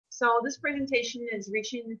So this presentation is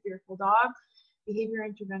Reaching the Fearful Dog, Behavior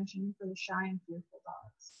Intervention for the Shy and Fearful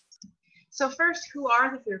Dogs. So first, who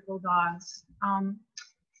are the fearful dogs?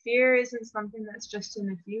 Fear isn't something that's just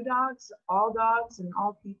in a few dogs. All dogs and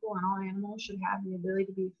all people and all animals should have the ability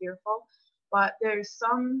to be fearful. But there's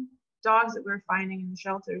some dogs that we're finding in the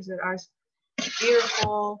shelters that are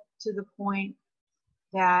fearful to the point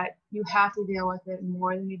that you have to deal with it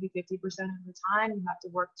more than maybe 50% of the time. You have to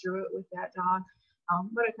work through it with that dog.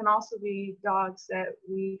 But it can also be dogs that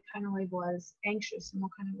we kind of label as anxious, and we'll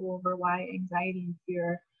kind of go over why anxiety and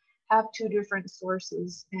fear have two different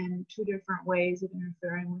sources and two different ways of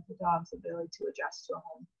interfering with the dog's ability to adjust to a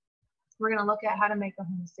home. We're going to look at how to make a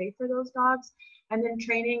home safe for those dogs, and then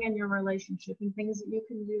training in your relationship and things that you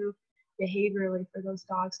can do behaviorally for those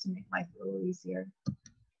dogs to make life a little easier.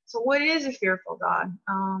 So what is a fearful dog?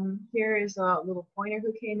 Here is a little pointer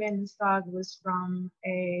who came in. This dog was from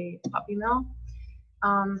a puppy mill.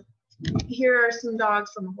 Here are some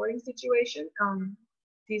dogs from a hoarding situation.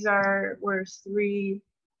 These were 3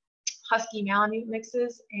 Husky Malamute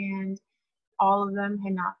mixes, and all of them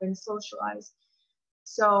had not been socialized.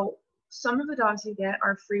 So some of the dogs you get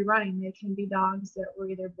are free running. They can be dogs that were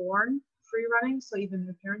either born free running, so even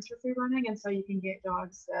their parents were free running, and so you can get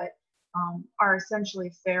dogs that are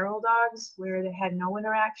essentially feral dogs where they had no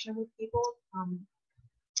interaction with people.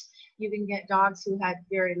 You can get dogs who had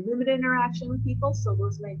very limited interaction with people, so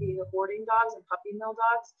those may be the boarding dogs and puppy mill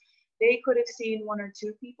dogs. They could have seen 1 or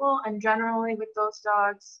 2 people, and generally with those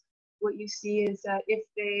dogs, what you see is that if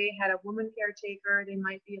they had a woman caretaker, they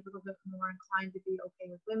might be a little bit more inclined to be okay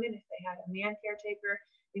with women. If they had a man caretaker,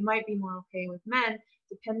 they might be more okay with men,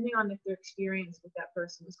 depending on if their experience with that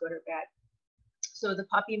person was good or bad. So the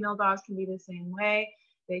puppy mill dogs can be the same way.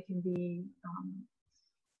 They can be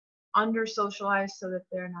under socialized so that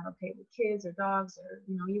they're not okay with kids or dogs, or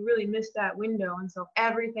you really miss that window, and so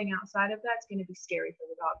everything outside of that's going to be scary for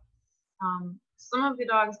the dog. Some of the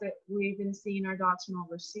dogs that we've been seeing are dogs from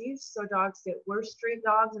overseas, so dogs that were street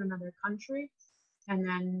dogs in another country, and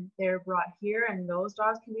then they're brought here, and those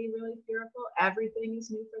dogs can be really fearful. Everything is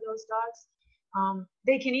new for those dogs.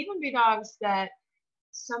 They can even be dogs that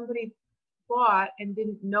somebody bought and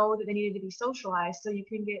didn't know that they needed to be socialized. So you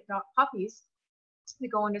can get puppies to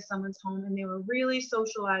go into someone's home, and they were really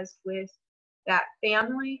socialized with that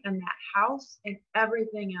family and that house, and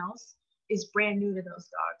everything else is brand new to those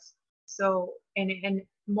dogs. So, and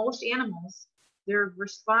most animals, their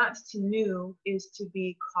response to new is to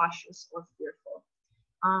be cautious or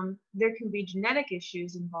fearful. There can be genetic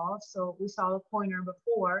issues involved. So we saw the pointer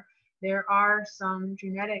before. There are some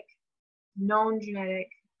known genetic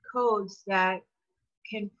codes that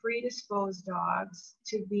can predispose dogs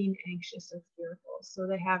to being anxious or fearful. So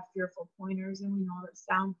they have fearful pointers, and we know that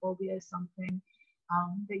sound phobia is something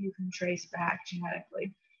that you can trace back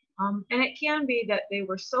genetically. And it can be that they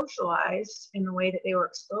were socialized in the way that they were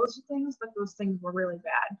exposed to things, but those things were really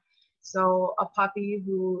bad. So a puppy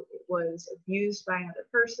who was abused by another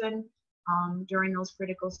person during those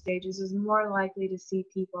critical stages is more likely to see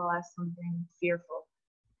people as something fearful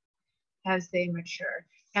as they mature.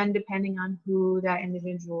 And depending on who that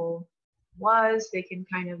individual was, they can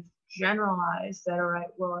kind of generalize that, all right,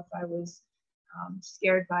 well, if I was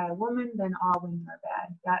scared by a woman, then all women are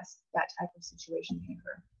bad. That type of situation can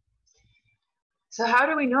occur. So how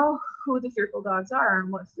do we know who the fearful dogs are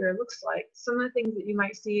and what fear looks like? Some of the things that you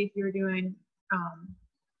might see if you're doing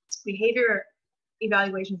behavior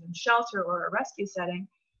evaluations in shelter or a rescue setting,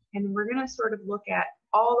 and we're going to sort of look at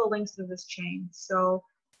all the links of this chain. So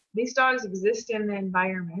these dogs exist in the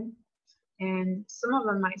environment, and some of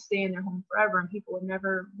them might stay in their home forever, and people would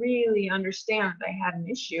never really understand that they had an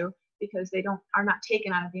issue because they are not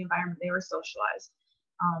taken out of the environment they were socialized.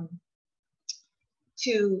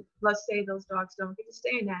 Let's say those dogs don't get to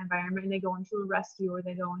stay in that environment, and they go into a rescue or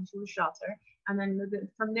they go into a shelter, and then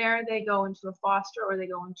from there they go into a foster or they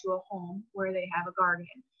go into a home where they have a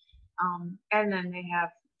guardian, and then they have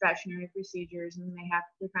veterinary procedures, and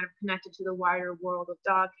they're kind of connected to the wider world of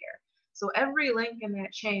dog care. So every link in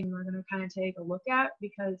that chain we're going to kind of take a look at,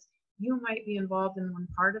 because you might be involved in one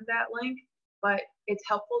part of that link, but it's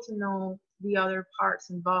helpful to know the other parts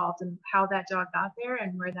involved and how that dog got there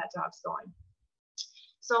and where that dog's going.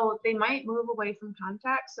 So they might move away from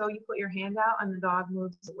contact. So you put your hand out and the dog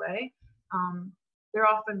moves away. They're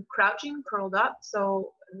often crouching, curled up,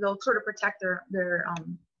 so they'll sort of protect their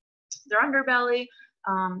underbelly.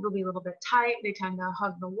 They'll be a little bit tight. They tend to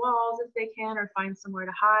hug the walls if they can, or find somewhere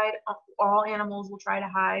to hide. All animals will try to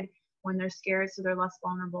hide when they're scared, so they're less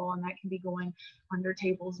vulnerable, and that can be going under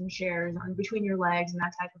tables and chairs, between your legs and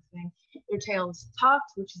that type of thing. Their tail is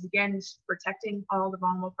tucked, which is again protecting all the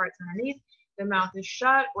vulnerable parts underneath, The mouth is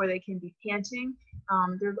shut, or they can be panting.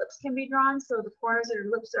 Their lips can be drawn, so the corners of their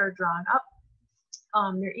lips are drawn up.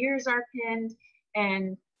 Their ears are pinned,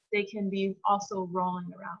 and they can be also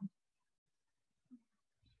rolling around.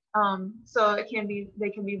 So they can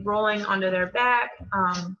be rolling onto their back.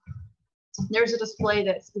 There's a display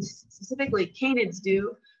that specifically canids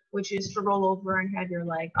do, which is to roll over and have your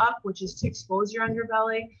leg up, which is to expose your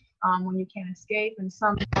underbelly when you can't escape. And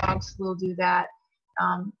some dogs will do that.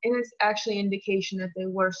 And it's actually an indication that they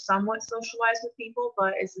were somewhat socialized with people,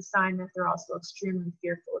 but it's a sign that they're also extremely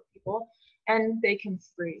fearful of people, and they can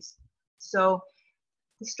freeze. So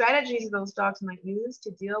the strategies those dogs might use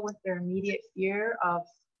to deal with their immediate fear of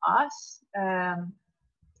us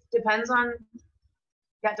depends on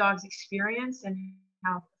that dog's experience and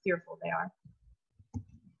how fearful they are.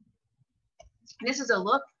 And this is a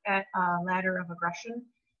look at a ladder of aggression.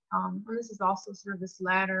 And this is also sort of this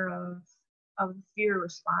ladder of fear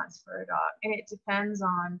response for a dog. And it depends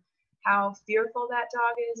on how fearful that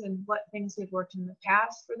dog is and what things they've worked in the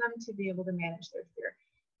past for them to be able to manage their fear.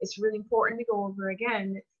 It's really important to go over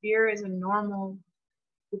again that fear is a normal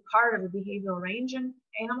part of the behavioral range in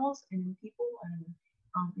animals and in people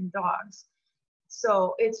and in dogs.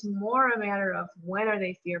 So it's more a matter of when are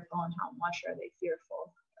they fearful and how much are they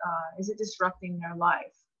fearful. Is it disrupting their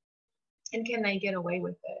life? And can they get away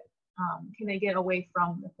with it? Can they get away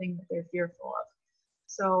from the thing that they're fearful of?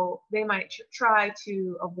 So they might try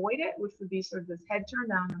to avoid it, which would be sort of this head turn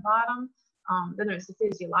down the bottom. Then there's the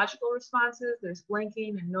physiological responses. There's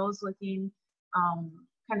blinking and nose licking,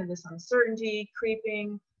 kind of this uncertainty,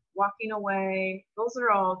 creeping, walking away. Those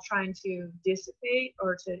are all trying to dissipate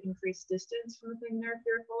or to increase distance from the thing they're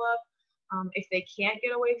fearful of. If they can't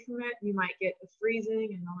get away from it, you might get the freezing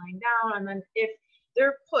and the laying down. And then if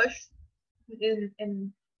they're pushed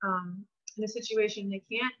in a situation they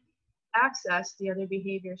can't access the other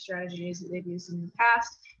behavior strategies that they've used in the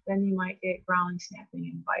past, then you might get growling,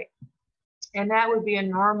 snapping, and bite. And that would be a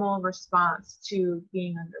normal response to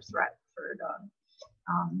being under threat for a dog.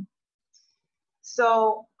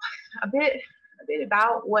 So a bit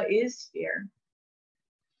about what is fear.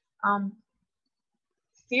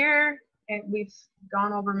 Fear, and we've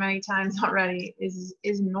gone over many times already, is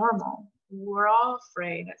normal. We're all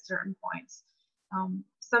afraid at certain points.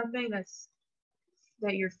 Something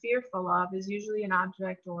that you're fearful of is usually an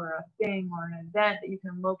object or a thing or an event that you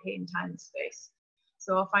can locate in time and space.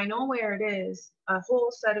 So if I know where it is, a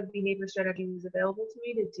whole set of behavior strategies is available to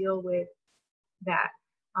me to deal with that.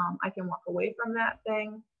 I can walk away from that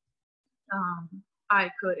thing. I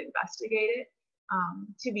could investigate it.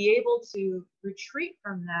 To be able to retreat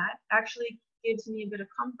from that actually gives me a bit of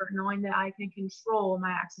comfort knowing that I can control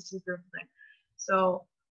my access to the thing. So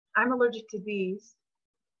I'm allergic to bees.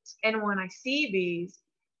 And when I see bees,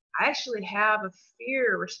 I actually have a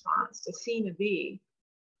fear response to seeing a bee.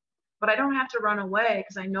 But I don't have to run away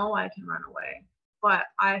because I know I can run away. But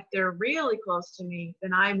if they're really close to me,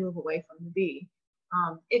 then I move away from the bee.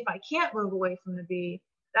 If I can't move away from the bee,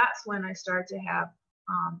 that's when I start to have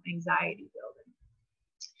anxiety building.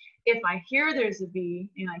 If I hear there's a bee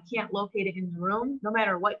and I can't locate it in the room, no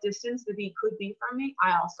matter what distance the bee could be from me,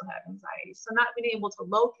 I also have anxiety. So not being able to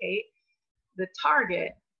locate the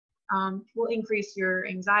target will increase your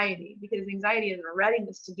anxiety, because anxiety is a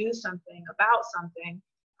readiness to do something about something.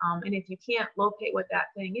 And if you can't locate what that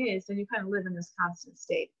thing is, then you kind of live in this constant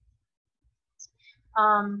state.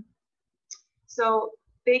 So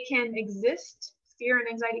they can exist, fear and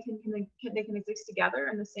anxiety they can exist together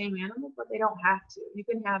in the same animal, but they don't have to. You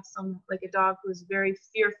can have like a dog who's very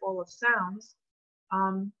fearful of sounds,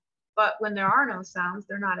 but when there are no sounds,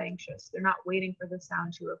 they're not anxious. They're not waiting for the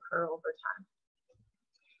sound to occur over time.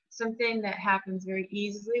 Something that happens very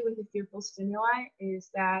easily with a fearful stimuli is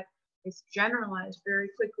that it's generalized very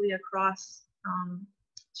quickly across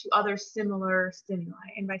to other similar stimuli.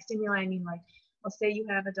 And by stimuli, I mean, like, let's say you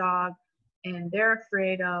have a dog and they're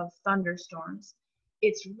afraid of thunderstorms.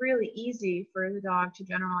 It's really easy for the dog to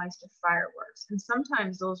generalize to fireworks. And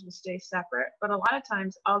sometimes those will stay separate, but a lot of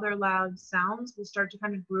times other loud sounds will start to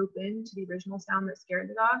kind of group into the original sound that scared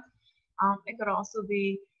the dog. It could also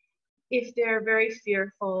be if they're very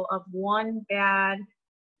fearful of one bad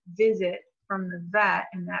visit from the vet,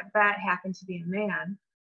 and that vet happened to be a man,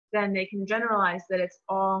 then they can generalize that it's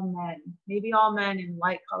all men, maybe all men in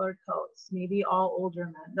light colored coats, maybe all older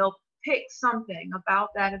men. They'll pick something about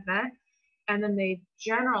that event, and then they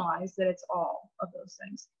generalize that it's all of those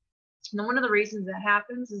things. And one of the reasons that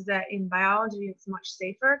happens is that in biology, it's much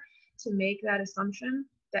safer to make that assumption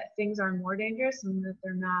that things are more dangerous and that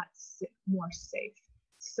they're not more safe.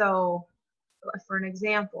 So for an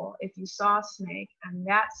example, if you saw a snake and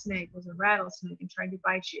that snake was a rattlesnake and tried to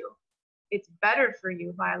bite you, it's better for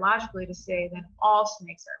you biologically to say that all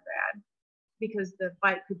snakes are bad because the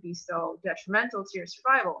bite could be so detrimental to your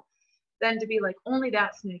survival, than to be like, only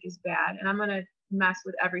that snake is bad and I'm going to mess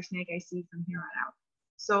with every snake I see from here on out.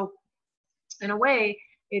 So in a way,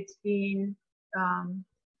 it's being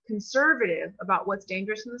conservative about what's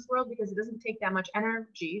dangerous in this world, because it doesn't take that much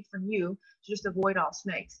energy from you to just avoid all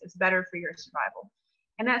snakes. It's better for your survival.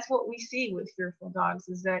 And that's what we see with fearful dogs,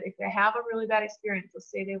 is that if they have a really bad experience,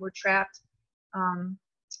 let's say they were trapped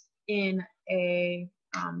in a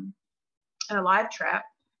live trap,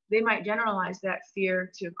 they might generalize that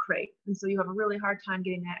fear to a crate. And so you have a really hard time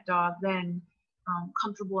getting that dog then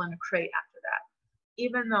comfortable in a crate after that.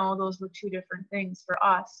 Even though those were two different things for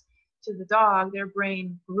us, to the dog, their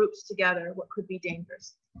brain groups together what could be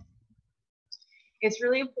dangerous. It's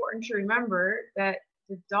really important to remember that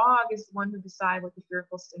the dog is the one who decides what the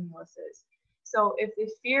fearful stimulus is. So if the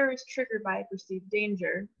fear is triggered by a perceived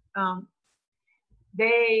danger,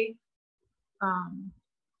 they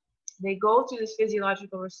go through this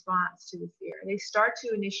physiological response to the fear. They start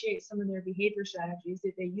to initiate some of their behavior strategies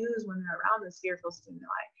that they use when they're around this fearful stimuli.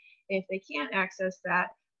 If they can't access that,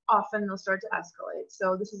 often they'll start to escalate.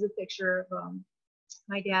 So this is a picture of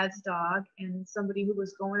my dad's dog and somebody who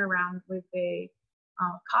was going around with a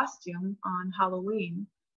costume on Halloween,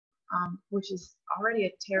 which is already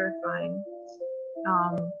a terrifying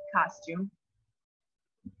costume.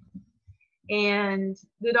 And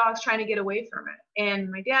the dog's trying to get away from it.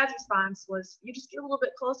 And my dad's response was, you just get a little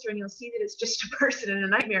bit closer and you'll see that it's just a person in a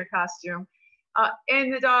nightmare costume.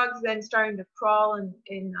 And the dog's then starting to crawl and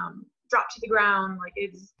drop to the ground. Like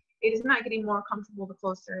it is not getting more comfortable the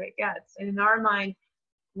closer it gets. And in our mind,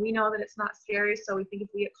 we know that it's not scary, so we think if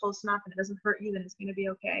we get close enough and it doesn't hurt you, then it's going to be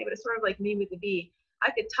okay. But it's sort of like me with the bee.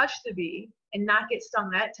 I could touch the bee and not get stung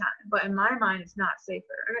that time, but in my mind, it's not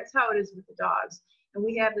safer. And that's how it is with the dogs. And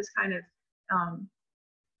we have this kind of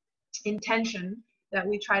intention that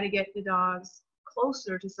we try to get the dogs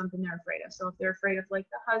closer to something they're afraid of. So if they're afraid of like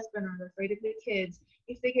the husband or they're afraid of the kids,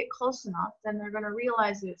 if they get close enough, then they're going to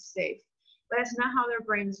realize that it's safe. But that's not how their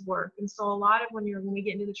brains work. And so a lot of when we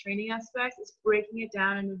get into the training aspects, it's breaking it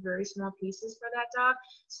down into very small pieces for that dog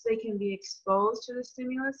so they can be exposed to the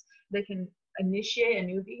stimulus. They can initiate a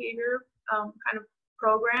new behavior kind of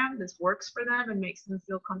program that works for them and makes them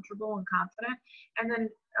feel comfortable and confident. And then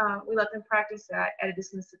we let them practice that at a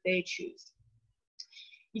distance that they choose.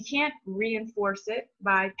 You can't reinforce it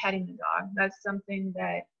by petting the dog. That's something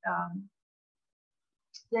that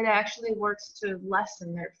that actually works to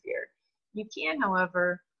lessen their fear. You can,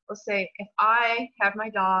 however, let's say if I have my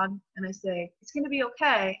dog and I say, it's going to be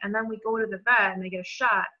okay, and then we go to the vet and they get a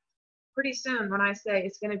shot, pretty soon when I say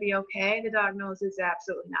it's going to be okay, the dog knows it's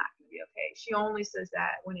absolutely not going to be okay. She only says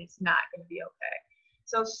that when it's not going to be okay.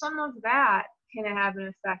 So some of that can have an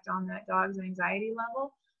effect on that dog's anxiety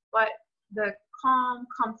level, but the calm,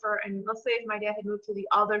 comfort, and let's say if my dad had moved to the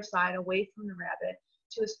other side away from the rabbit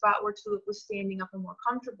to a spot where Tulip was standing up and more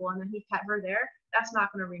comfortable, and then he pet her there, that's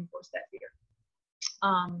not going to reinforce that fear.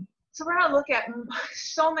 So we're going to look at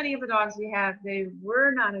so many of the dogs we have, they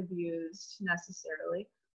were not abused necessarily,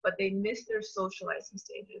 but they missed their socializing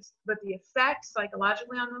stages. But the effect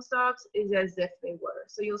psychologically on those dogs is as if they were.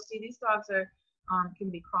 So you'll see these dogs are can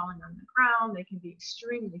be crawling on the ground, they can be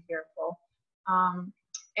extremely fearful.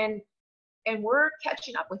 And we're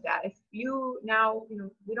catching up with that. If you now,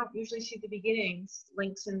 we don't usually see the beginnings,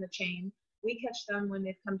 links in the chain. We catch them when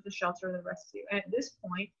they've come to the shelter or the rescue. And at this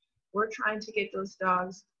point, we're trying to get those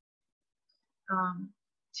dogs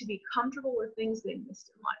to be comfortable with things they missed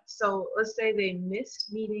in life. So let's say they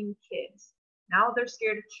missed meeting kids. Now they're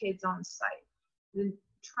scared of kids on site. Then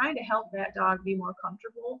trying to help that dog be more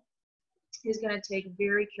comfortable is going to take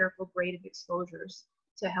very careful graded exposures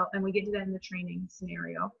to help. And we get to that in the training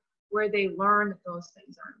scenario, where they learn that those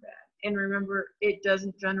things aren't bad. And remember, it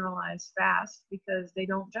doesn't generalize fast because they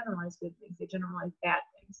don't generalize good things, they generalize bad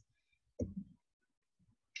things.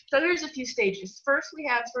 So here's a few stages. First, we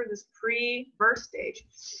have sort of this pre-birth stage.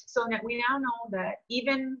 So that we now know that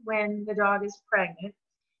even when the dog is pregnant,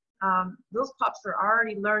 those pups are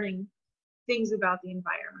already learning things about the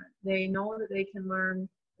environment. They know that they can learn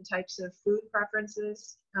the types of food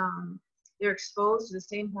preferences. They're exposed to the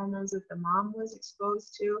same hormones that the mom was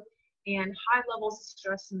exposed to. And high levels of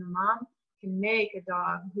stress in the mom can make a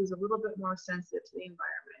dog who's a little bit more sensitive to the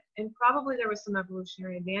environment. And probably there was some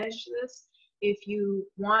evolutionary advantage to this. If you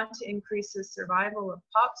want to increase the survival of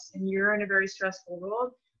pups and you're in a very stressful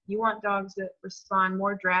world, you want dogs that respond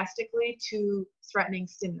more drastically to threatening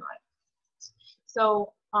stimuli.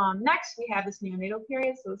 So next we have this neonatal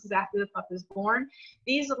period. So this is after the pup is born.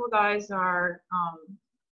 These little guys are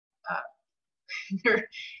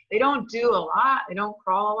They don't do a lot. They don't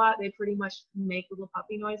crawl a lot. They pretty much make little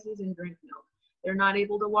puppy noises and drink milk. They're not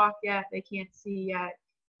able to walk yet. They can't see yet.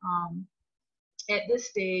 At this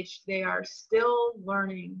stage, they are still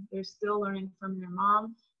learning. They're still learning from their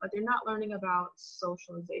mom, but they're not learning about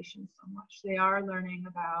socialization so much. They are learning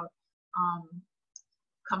about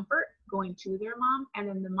comfort, going to their mom, and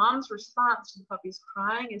then the mom's response to the puppies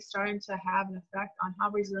crying is starting to have an effect on how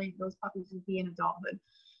resilient those puppies will be in adulthood.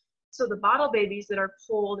 So the bottle babies that are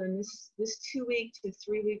pulled in this 2 week to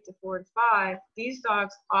 3 week to 4 to 5, these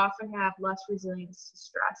dogs often have less resilience to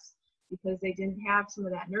stress because they didn't have some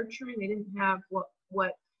of that nurturing. They didn't have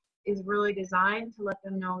what is really designed to let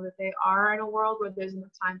them know that they are in a world where there's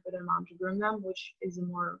enough time for their mom to groom them, which is a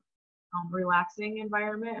more relaxing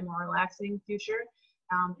environment, a more relaxing future.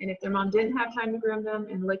 And if their mom didn't have time to groom them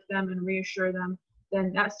and lick them and reassure them,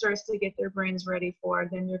 then that starts to get their brains ready for,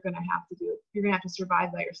 then you're going to have to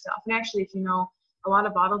survive by yourself. And actually, if you know, a lot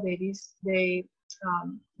of bottle babies, they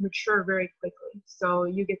mature very quickly. So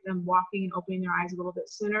you get them walking and opening their eyes a little bit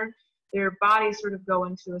sooner. Their bodies sort of go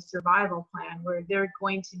into a survival plan where they're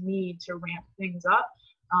going to need to ramp things up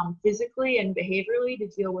physically and behaviorally to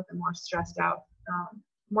deal with a more stressed out,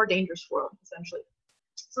 more dangerous world, essentially.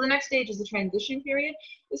 So the next stage is the transition period.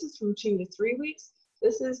 This is from 2 to 3 weeks.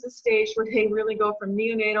 This is the stage where they really go from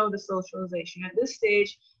neonatal to socialization. At this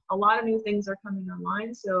stage, a lot of new things are coming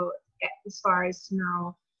online. So as far as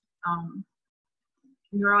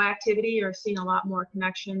neuroactivity, you're seeing a lot more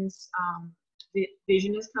connections. The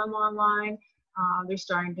vision has come online. They're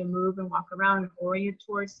starting to move and walk around and orient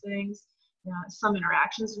towards things. Some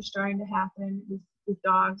interactions are starting to happen with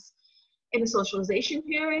dogs. In the socialization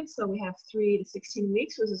period, so we have 3 to 16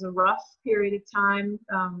 weeks, which is a rough period of time.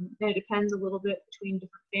 And it depends a little bit between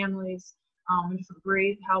different families and different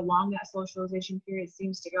breeds, how long that socialization period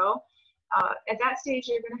seems to go. At that stage,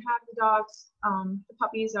 you're going to have the dogs, the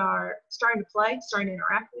puppies are starting to play, starting to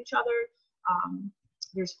interact with each other.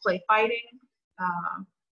 There's play fighting.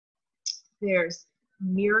 There's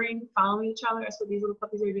mirroring, following each other. That's what these little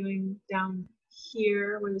puppies are doing down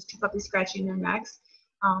here, where there's 2 puppies scratching their necks.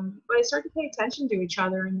 But they start to pay attention to each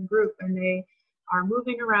other in the group, and they are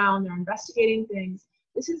moving around, they're investigating things.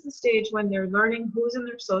 This is the stage when they're learning who's in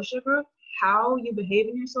their social group, how you behave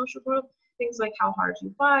in your social group, things like how hard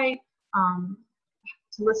you bite,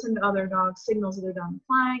 to listen to other dogs' signals that they're done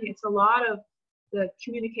playing. It's a lot of the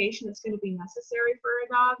communication that's going to be necessary for a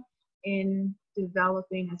dog in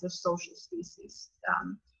developing as a social species.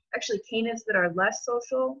 Actually, canids that are less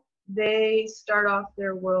social, they start off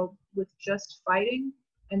their world with just fighting,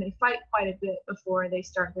 and they fight quite a bit before they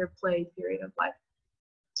start their play period of life.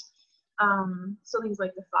 So things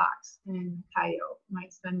like the fox and coyote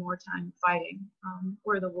might spend more time fighting,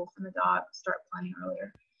 where the wolf and the dog start playing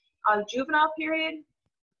earlier. The juvenile period,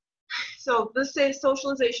 so this is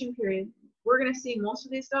socialization period. We're going to see most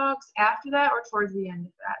of these dogs after that or towards the end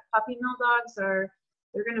of that. Puppy mill dogs they're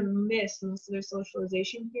going to miss most of their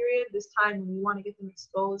socialization period, this time when you want to get them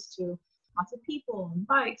exposed to lots of people and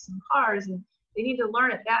bikes and cars, and they need to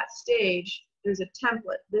learn at that stage, there's a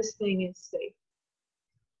template, this thing is safe.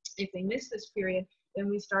 If they miss this period, then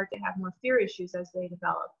we start to have more fear issues as they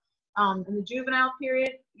develop. In the juvenile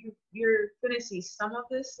period, you're going to see some of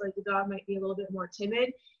this, like the dog might be a little bit more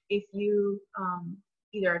timid. If you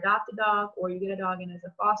either adopt a dog or you get a dog in as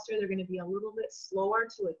a foster, they're going to be a little bit slower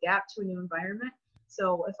to adapt to a new environment.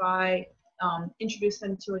 So if I introduce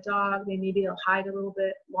them to a dog, maybe they'll hide a little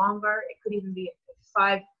bit longer. It could even be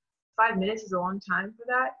 5 minutes is a long time for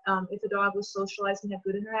that. If the dog was socialized and had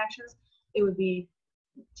good interactions, it would be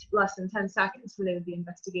less than 10 seconds where they would be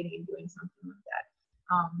investigating and doing something like that.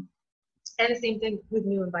 And the same thing with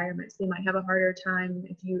new environments. They might have a harder time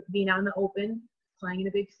if you being out in the open, playing in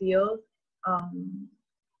a big field.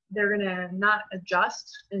 They're going to not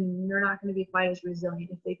adjust, and they're not going to be quite as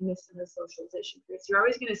resilient if they've missed the socialization period. So you're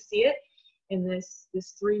always going to see it in this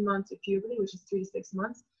 3 months of puberty, which is 3 to 6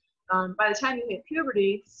 months. By the time you hit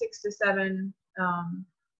puberty, 6 to 7,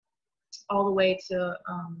 all the way to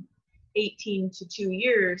 18 to 2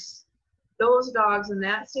 years, those dogs in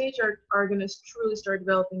that stage are going to truly start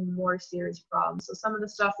developing more serious problems. So some of the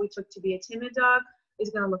stuff we took to be a timid dog is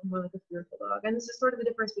going to look more like a fearful dog. And this is sort of the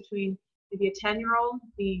difference between maybe a 10-year-old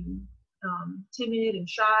being timid and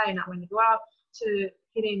shy and not wanting to go out, to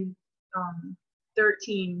hitting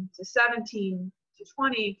 13 to 17 to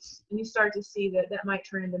 20, and you start to see that might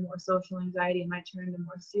turn into more social anxiety and might turn into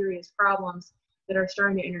more serious problems that are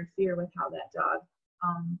starting to interfere with how that dog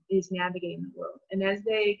is navigating the world. And as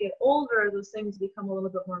they get older, those things become a little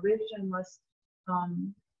bit more rigid and less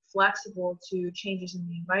flexible to changes in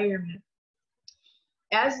the environment.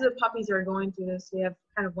 As the puppies are going through this, we have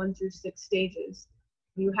kind of 1 through 6 stages.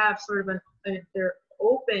 You have sort of they're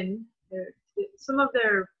open. Some of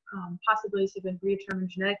their possibilities have been predetermined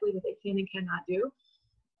genetically that they can and cannot do,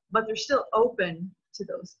 but they're still open to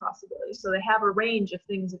those possibilities. So they have a range of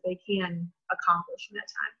things that they can accomplish in that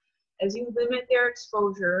time. As you limit their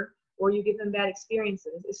exposure or you give them bad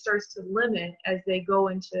experiences, it starts to limit as they go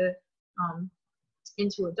into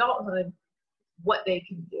adulthood what they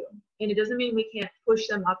can do. And it doesn't mean we can't push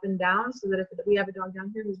them up and down, so that if we have a dog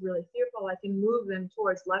down here who's really fearful, I can move them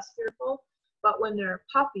towards less fearful. But when they're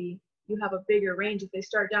a puppy, you have a bigger range. If they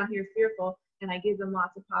start down here fearful and I give them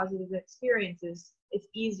lots of positive experiences, it's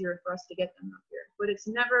easier for us to get them up here. But it's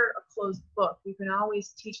never a closed book. You can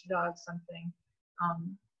always teach the dog something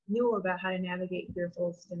new about how to navigate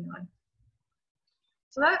fearful stimuli.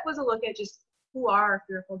 So that was a look at just who are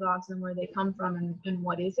fearful dogs and where they come from and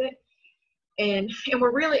what is it. And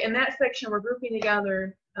we're really, in that section, we're grouping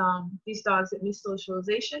together these dogs that miss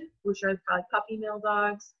socialization, which are probably puppy mill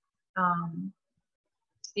dogs,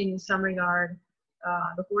 in some regard,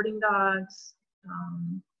 the hoarding dogs,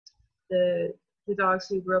 the dogs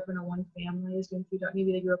who grew up in a one family,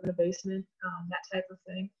 maybe they grew up in a basement, that type of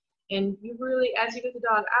thing. And you really, as you get the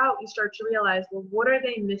dog out, you start to realize, well, what are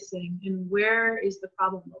they missing and where is the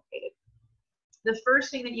problem located? The first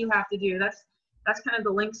thing that you have to do, that's kind of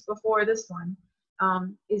the links before this one,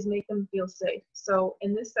 is make them feel safe. So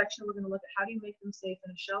in this section, we're going to look at how do you make them safe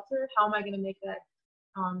in a shelter? How am I going to make that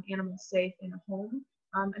animal safe in a home?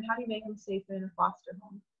 And how do you make them safe in a foster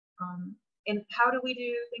home? And how do we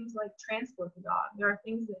do things like transport the dog? There are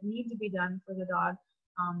things that need to be done for the dog,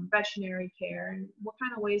 veterinary care, and what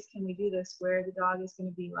kind of ways can we do this where the dog is going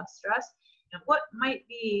to be less stressed? And what might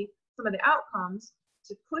be some of the outcomes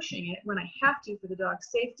to pushing it when I have to for the dog's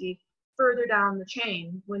safety further down the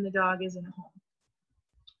chain when the dog is in a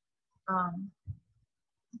home.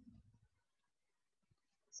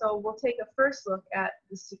 So we'll take a first look at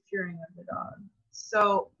the securing of the dog.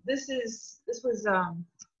 So this was a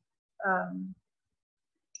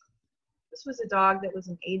dog that was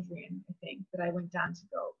an Adrian, I think, that I went down to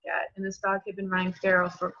go get. And this dog had been running feral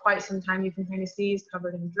for quite some time. You can kind of see he's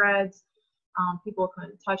covered in dreads. People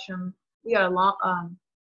couldn't touch him. We had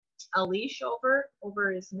a leash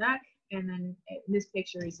over his neck. And then in this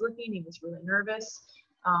picture, he's looking. He was really nervous.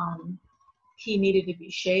 He needed to be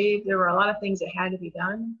shaved. There were a lot of things that had to be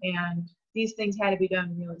done. And these things had to be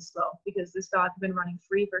done really slow because this dog had been running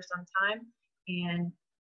free for some time. And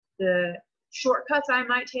the shortcuts I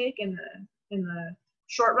might take in the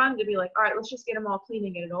short run to be like, all right, let's just get them all clean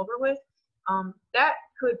and get it over with. That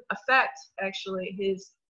could affect actually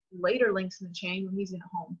his later links in the chain when he's in a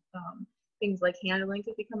home. Things like handling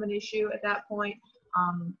could become an issue at that point.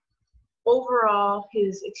 Overall,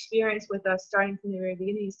 his experience with us starting from the very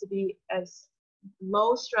beginning needs to be as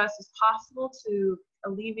low stress as possible to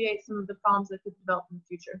alleviate some of the problems that could develop in the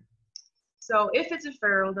future. So if it's a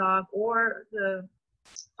feral dog or the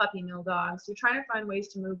puppy mill dogs, you're trying to find ways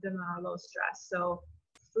to move them that are low stress. So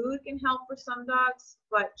food can help for some dogs,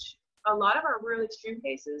 but a lot of our real extreme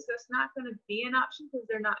cases, that's not going to be an option because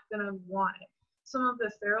they're not going to want it. Some of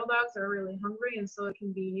the feral dogs are really hungry, and so it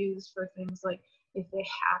can be used for things like if they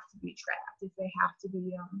have to be trapped, if they have to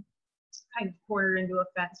be kind of cornered into a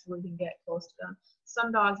fence where we can get close to them.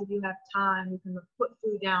 Some dogs, if you have time, you can put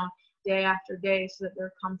food down day after day so that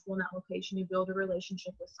they're comfortable in that location. You build a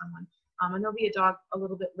relationship with someone. And there'll be a dog a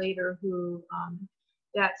little bit later who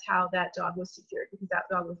that's how that dog was secured, because that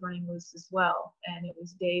dog was running loose as well, and it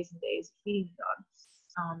was days and days of feeding the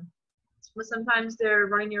dog. But sometimes they're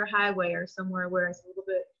running near a highway or somewhere where it's a little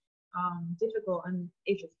bit difficult, and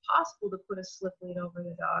if it's possible to put a slip lead over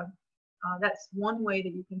the dog, that's one way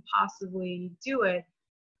that you can possibly do it.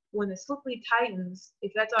 When the slip lead tightens,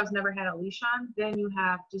 if that dog's never had a leash on, then you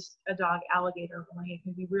have just a dog alligator running. It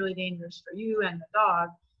can be really dangerous for you and the dog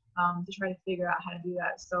to try to figure out how to do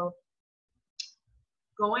that. So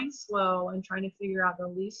going slow and trying to figure out the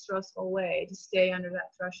least stressful way to stay under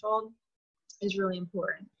that threshold is really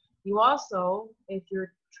important. You also, if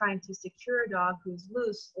you're trying to secure a dog who's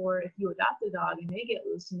loose, or if you adopt a dog and they get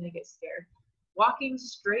loose and they get scared, walking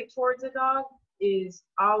straight towards a dog is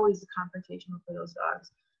always confrontational for those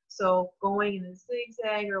dogs. So going in a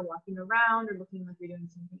zigzag or walking around or looking like you're doing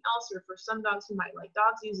something else, or for some dogs who might like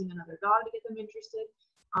dogs, using another dog to get them interested.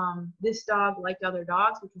 This dog liked other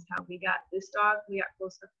dogs, which is how we got this dog. We got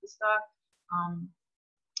close up to this dog.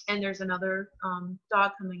 And there's another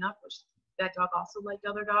dog coming up, which that dog also liked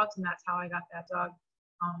other dogs, and that's how I got that dog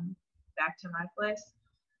back to my place.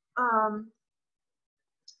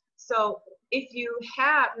 So if you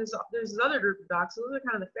have, there's this other group of dogs, so those are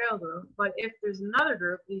kind of the feral group, but if there's another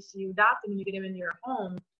group, you adopt them and you get them into your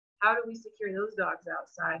home, How do we secure those dogs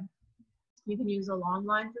outside? You can use a long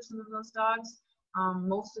line for some of those dogs.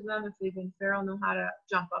 Most of them, if they've been feral, know how to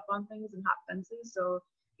jump up on things and hop fences. So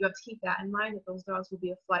you have to keep that in mind, that those dogs will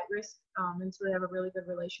be a flight risk until they have a really good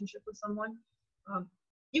relationship with someone.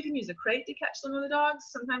 You can use a crate to catch some of the dogs.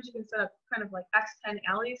 Sometimes you can set up kind of like X-pen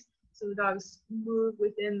alleys, so the dogs move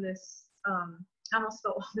within this, almost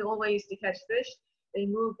the old way I used to catch fish. They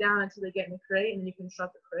move down until they get in the crate, and then you can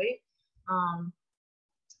shut the crate.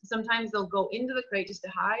 Sometimes they'll go into the crate just to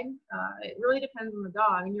hide. It really depends on the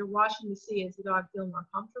dog, and you're watching to see, is the dog feel more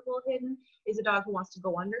comfortable hidden? Is a dog who wants to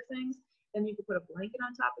go under things? Then you can put a blanket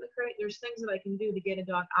on top of the crate. There's things that I can do to get a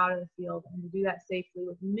dog out of the field and to do that safely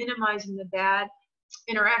with minimizing the bad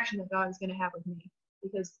interaction the dog is going to have with me,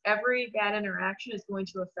 because every bad interaction is going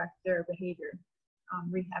to affect their behavior,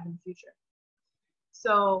 rehab in the future.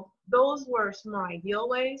 So those were some more ideal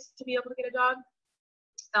ways to be able to get a dog.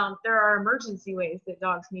 There are emergency ways that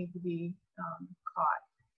dogs need to be caught.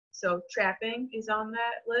 So trapping is on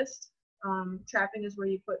that list. Trapping is where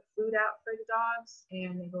you put food out for the dogs,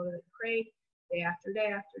 and they go to the crate day after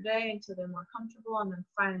day after day until they're more comfortable, and then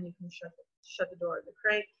finally you can shut the door of the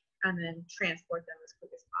crate and then transport them as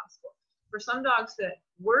quick as possible. For some dogs that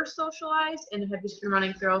were socialized and have just been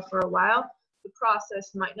running feral for a while, the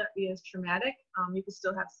process might not be as traumatic. You can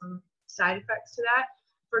still have some side effects to that.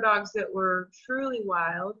 For dogs that were truly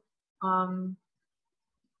wild, you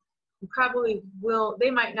probably will,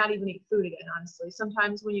 they might not even eat food again, honestly.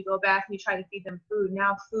 Sometimes when you go back and you try to feed them food,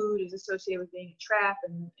 now food is associated with being a trap,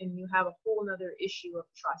 and you have a whole other issue of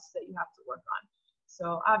trust that you have to work on.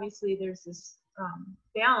 So obviously there's this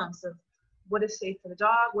balance of what is safe for the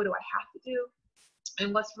dog, what do I have to do,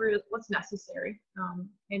 and what's necessary.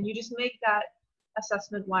 And you just make that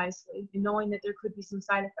assessment wisely, and knowing that there could be some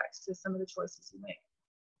side effects to some of the choices you make.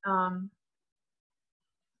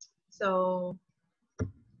 So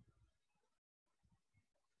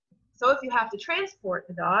if you have to transport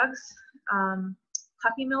the dogs,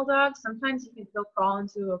 puppy mill dogs, sometimes they'll crawl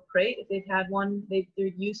into a crate if they've had one. They're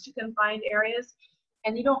used to confined areas,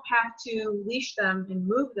 and you don't have to leash them and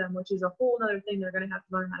move them, which is a whole other thing they're going to have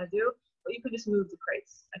to learn how to do. But you can just move the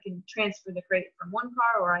crates. I can transfer the crate from one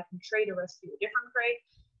car, or I can trade or rescue a different crate.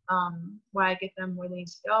 While I get them where they need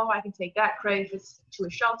to go, I can take that crate if it's to a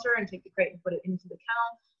shelter and take the crate and put it into the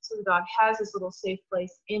kennel, so the dog has this little safe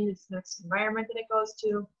place in its next environment that it goes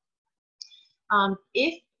to.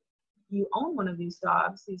 If you own one of these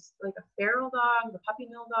dogs, these like a feral dog, the puppy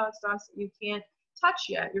mill dogs, dogs that you can't touch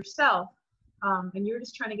yet yourself, and you're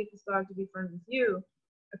just trying to get this dog to be friends with you,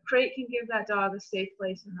 a crate can give that dog a safe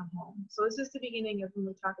place in the home. So this is the beginning of when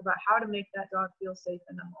we talk about how to make that dog feel safe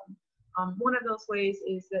in the home. One of those ways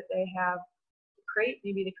is that they have a crate,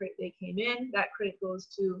 maybe the crate they came in, that crate goes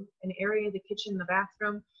to an area, the kitchen, the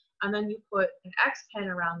bathroom, and then you put an X-pen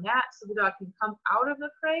around that so the dog can come out of the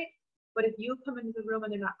crate. But if you come into the room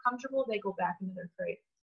and they're not comfortable, they go back into their crate.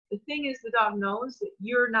 The thing is, the dog knows that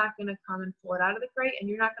you're not going to come and pull it out of the crate, and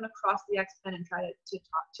you're not going to cross the X-pen and try to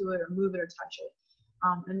talk to it or move it or touch it.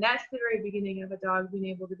 And that's the very beginning of a dog being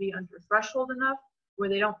able to be under threshold enough where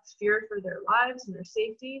they don't fear for their lives and their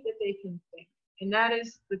safety, that they can think. And that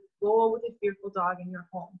is the goal with a fearful dog in your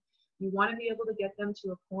home. You want to be able to get them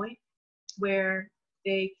to a point where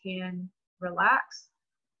they can relax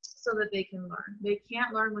so that they can learn. They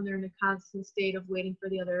can't learn when they're in a constant state of waiting for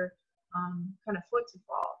the other kind of foot to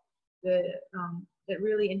fall. That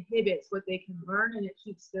really inhibits what they can learn, and it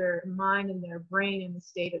keeps their mind and their brain in the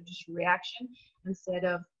state of just reaction instead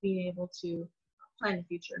of being able to plan the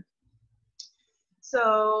future.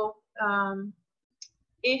 So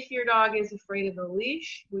if your dog is afraid of a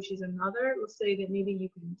leash, which is another, let's say that maybe you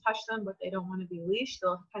can touch them but they don't want to be leashed,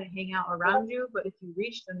 they'll kind of hang out around you, but if you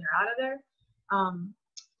reach them, they're out of there.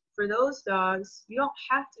 For those dogs, you don't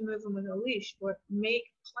have to move them with a leash, but make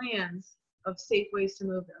plans of safe ways to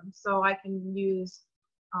move them. So I can use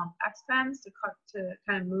X-pens to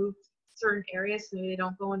kind of move certain areas so maybe they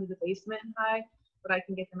don't go into the basement and hide, but I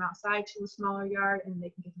can get them outside to a smaller yard, and they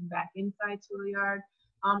can get them back inside to a yard.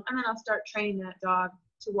 And then I'll start training that dog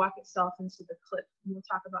to walk itself into the clip. And we'll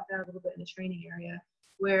talk about that a little bit in the training area,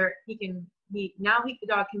 where the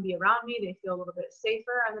dog can be around me, they feel a little bit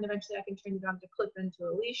safer, and then eventually I can train the dog to clip into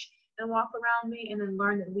a leash and walk around me, and then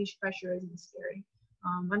learn that leash pressure isn't scary.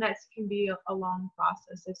 And that can be a long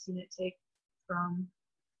process. I've seen it take from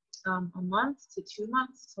a month to 2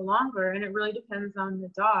 months to longer, and it really depends on the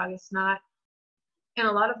dog. It's not, and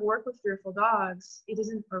a lot of work with fearful dogs, it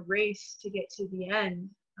isn't a race to get to the end.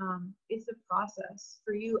 It's a process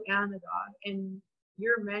for you and the dog, and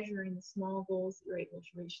you're measuring the small goals that you're able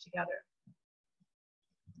to reach together.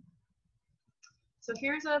 So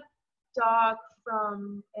here's a dog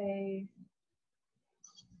from a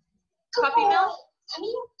puppy mill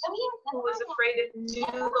who was afraid of new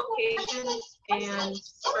locations and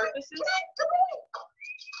surfaces.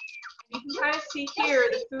 You can kind of see here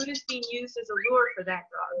the food is being used as a lure for that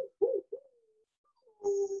dog.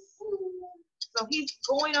 So he's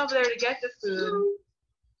going over there to get the food,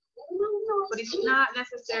 but he's not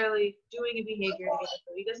necessarily doing a behavior to get the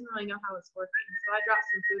food. He doesn't really know how it's working. So I dropped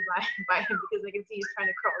some food by him because I can see he's trying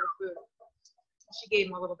to crawl the food. She gave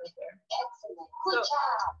him a little bit there. Excellent. Good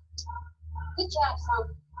job. Good job,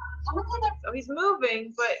 son. Come on, so he's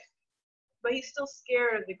moving, but he's still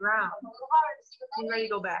scared of the ground. He's ready to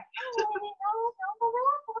go back.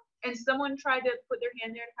 And someone tried to put their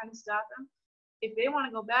hand there to kind of stop him. If they want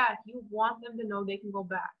to go back, you want them to know they can go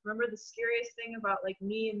back. Remember the scariest thing about like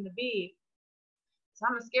me and the bee? So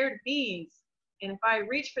I'm scared of bees. And if I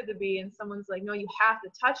reach for the bee and someone's like, no, you have to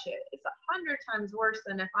touch it, it's 100 times worse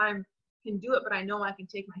than if I can do it, but I know I can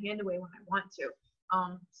take my hand away when I want to.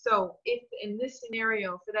 So if in this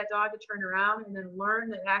scenario, for that dog to turn around and then learn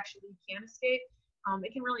that actually you can escape,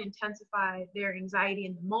 it can really intensify their anxiety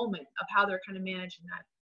in the moment of how they're kind of managing that.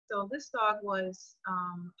 So this dog was a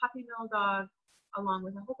puppy mill dog along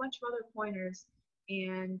with a whole bunch of other pointers,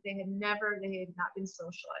 and they had not been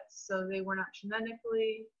socialized. So they were not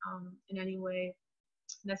genetically in any way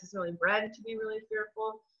necessarily bred to be really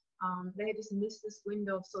fearful. They had just missed this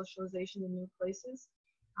window of socialization in new places.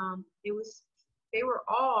 They were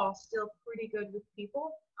all still pretty good with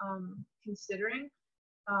people, considering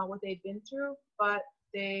what they'd been through, but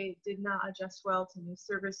they did not adjust well to new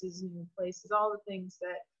services, new places, all the things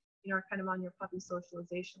that are kind of on your puppy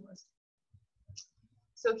socialization list.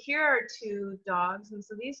 So here are two dogs, and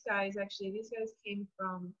so these guys came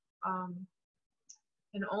from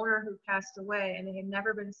an owner who passed away, and they had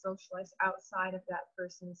never been socialized outside of that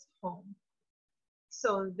person's home.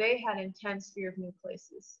 So they had intense fear of new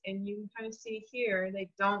places, and you can kind of see here they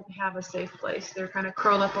don't have a safe place. They're kind of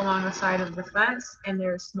curled up along the side of the fence, and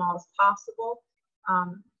they're as small as possible.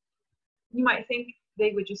 You might think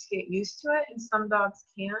they would just get used to it, and some dogs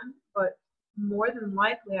can, but more than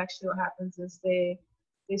likely actually what happens is they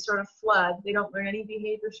sort of flood. They don't learn any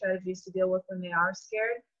behavior strategies to deal with when they are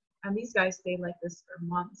scared, and these guys stayed like this for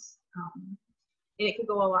months. And it could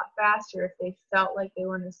go a lot faster if they felt like they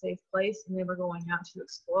were in a safe place and they were going out to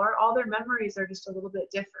explore. All their memories are just a little bit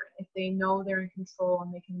different if they know they're in control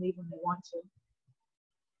and they can leave when they want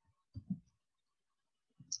to.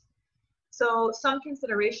 So some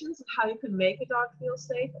considerations of how you can make a dog feel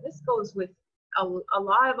safe, and this goes with a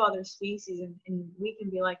lot of other species, and we can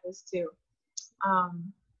be like this too.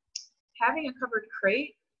 Having a covered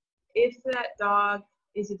crate, if that dog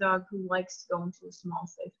is a dog who likes to go into a small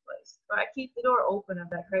safe place, but I keep the door open of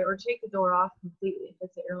that crate or take the door off completely if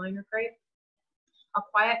it's an airliner crate. A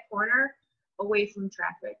quiet corner away from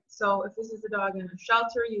traffic. So if this is a dog in a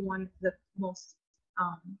shelter, you want the most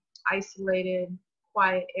isolated,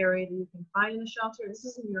 quiet area that you can find in the shelter. This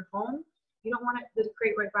is in your home. You don't want the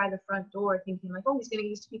crate right by the front door thinking like, oh, he's getting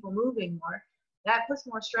used to people moving more. That puts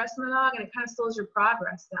more stress on the dog, and it kind of slows your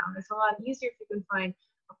progress down. It's a lot easier if you can find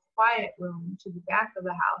a quiet room to the back of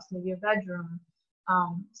the house, maybe a bedroom,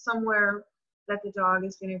 somewhere that the dog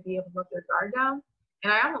is going to be able to let their guard down.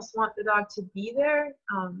 And I almost want the dog to be there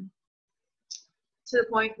to the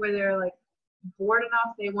point where they're like bored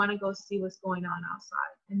enough they want to go see what's going on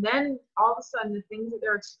outside. And then all of a sudden the things that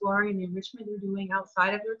they're exploring and the enrichment they're doing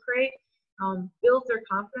outside of their crate builds their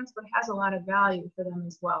confidence, but has a lot of value for them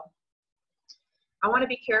as well. I want to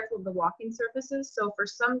be careful of the walking surfaces. So for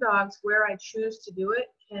some dogs, where I choose to do it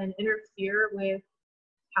can interfere with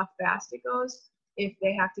how fast it goes. If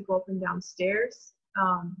they have to go up and down stairs,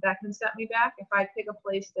 that can set me back. If I pick a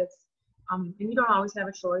place that's, and you don't always have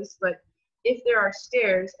a choice, but if there are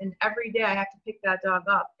stairs and every day I have to pick that dog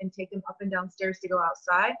up and take them up and down stairs to go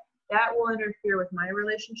outside, that will interfere with my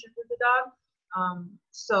relationship with the dog.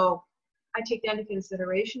 So I take that into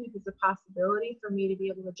consideration if it's a possibility for me to be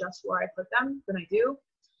able to adjust where I put them, then I do.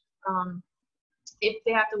 If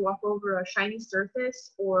they have to walk over a shiny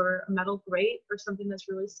surface or a metal grate or something that's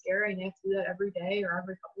really scary and they have to do that every day or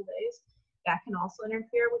every couple of days, that can also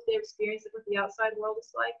interfere with the experience of what the outside world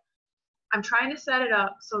is like. I'm trying to set it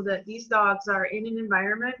up so that these dogs are in an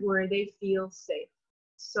environment where they feel safe.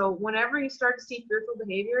 So whenever you start to see fearful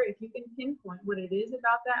behavior, if you can pinpoint what it is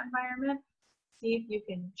about that environment, see if you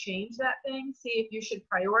can change that thing, see if you should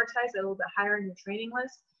prioritize it a little bit higher in your training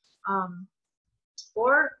list.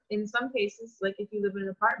 Or in some cases, like if you live in an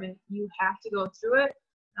apartment, you have to go through it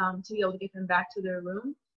to be able to get them back to their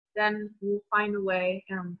room. Then we'll find a way,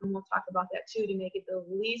 and we'll talk about that too, to make it the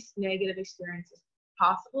least negative experience as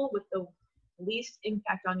possible with the least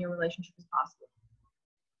impact on your relationship as possible.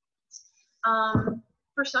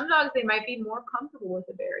 For some dogs, they might be more comfortable with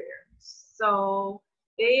a barrier. So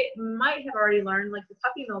they might have already learned, like the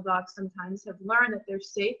puppy mill dogs sometimes have learned that they're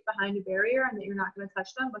safe behind a barrier and that you're not going to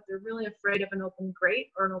touch them, but they're really afraid of an open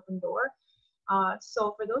grate or an open door.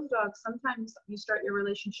 So for those dogs, sometimes you start your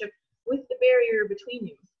relationship with the barrier between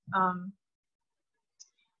you.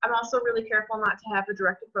 I'm also really careful not to have a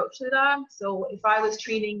direct approach to the dog. So if I was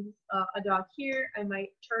training a dog here, I might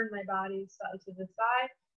turn my body slightly to the side,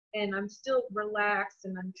 and I'm still relaxed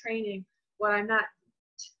and I'm training, but I'm not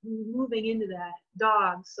moving into that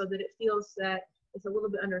dog so that it feels that it's a little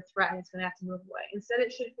bit under threat and it's going to have to move away. Instead,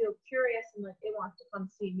 it should feel curious and like it wants to come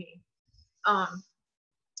see me.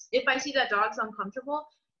 If I see that dog's uncomfortable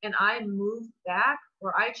and I move back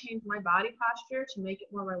or I change my body posture to make it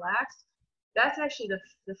more relaxed, that's actually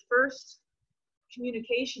the first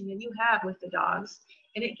communication that you have with the dogs,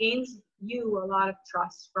 and it gains you a lot of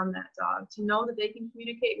trust from that dog. To know that they can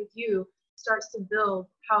communicate with you starts to build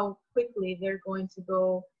how quickly they're going to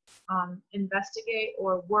go investigate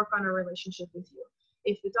or work on a relationship with you.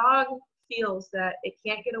 If the dog feels that it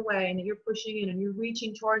can't get away and that you're pushing in and you're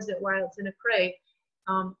reaching towards it while it's in a crate,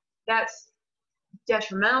 that's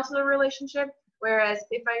detrimental to the relationship. Whereas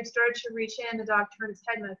if I started to reach in, the dog turned its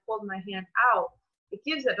head and I pulled my hand out, it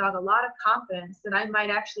gives that dog a lot of confidence that I might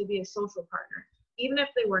actually be a social partner. Even if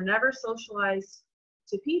they were never socialized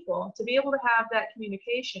to people, to be able to have that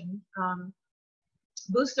communication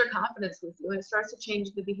boosts their confidence with you, and it starts to change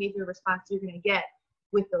the behavior response you're going to get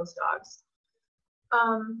with those dogs.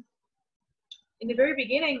 In the very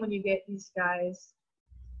beginning, when you get these guys,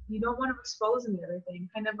 you don't want to expose them to everything.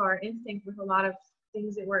 Kind of our instinct with a lot of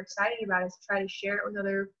things that we're excited about is try to share it with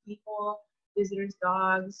other people, visitors'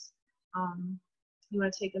 dogs. You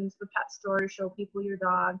want to take them to the pet store to show people your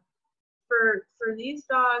dog. For these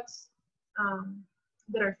dogs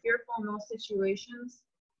that are fearful in those situations,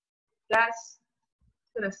 that's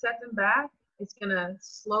going to set them back. It's going to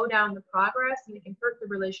slow down the progress, and it can hurt the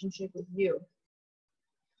relationship with you.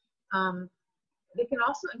 It can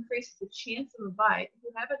also increase the chance of a bite. If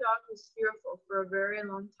you have a dog who's fearful for a very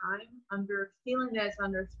long time, feeling that it's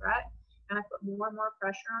under threat, and I put more and more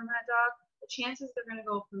pressure on that dog, the chances they're going to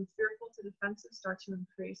go from fearful to defensive start to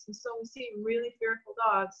increase. And so we see really fearful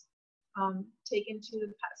dogs taken to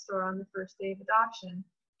the pet store on the first day of adoption,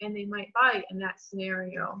 and they might bite in that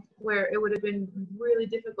scenario where it would have been really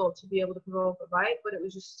difficult to be able to provoke a bite, but it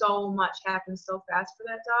was just so much happened so fast for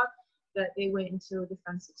that dog that they went into a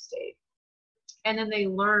defensive state. And then they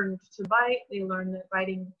learned to bite. They learned that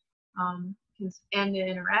biting can end an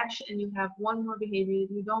interaction, and you have one more behavior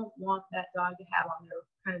that you don't want that dog to have on their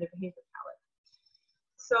kind of their behavior palette.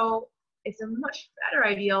 So it's a much better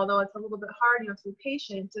idea, although it's a little bit hard, to be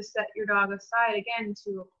patient, to set your dog aside again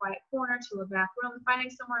to a quiet corner, to a back room, finding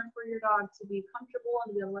somewhere for your dog to be comfortable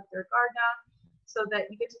and to be able to let their guard down, so that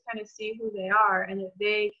you get to kind of see who they are and that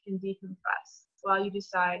they can decompress while you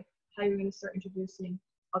decide how you're going to start introducing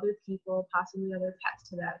other people, possibly other pets,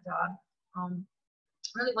 to that dog.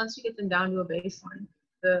 Really, once you get them down to a baseline,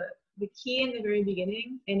 the key in the very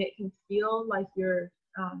beginning, and it can feel like you're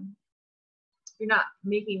not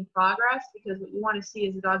making progress, because what you want to see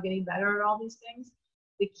is the dog getting better at all these things.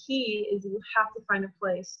 The key is you have to find a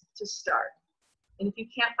place to start. And if you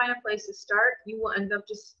can't find a place to start, you will end up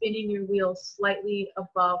just spinning your wheels slightly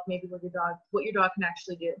above maybe what your dog can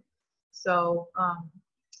actually do. So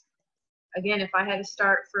again, if I had to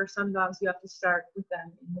start for some dogs, you have to start with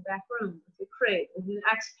them in the back room, with the crate, with an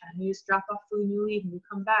X-pen. You just drop off food and you leave and you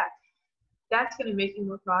come back. That's going to make you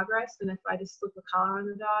more progress than if I just slip a collar on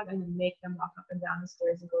the dog and then make them walk up and down the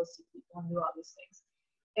stairs and go see people and do all these things.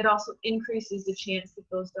 It also increases the chance that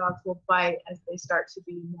those dogs will bite as they start to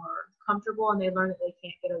be more comfortable and they learn that they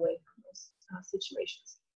can't get away from those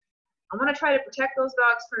situations. I want to try to protect those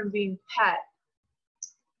dogs from being pet.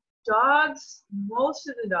 Dogs, most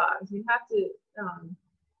of the dogs, you have to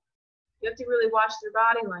really watch their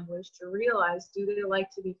body language to realize, do they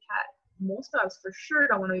like to be pet? Most dogs for sure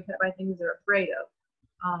don't want to be pet by things they're afraid of.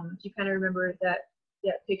 If you kind of remember that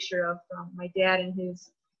picture of my dad and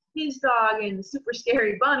his dog and the super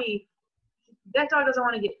scary bunny, that dog doesn't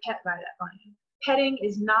want to get pet by that bunny. Petting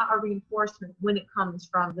is not a reinforcement when it comes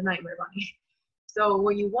from the nightmare bunny. So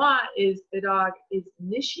what you want is the dog is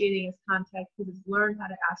initiating its contact because it's learned how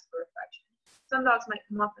to ask for affection. Some dogs might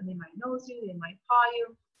come up and they might nose you, they might paw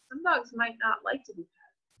you. Some dogs might not like to be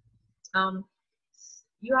pet.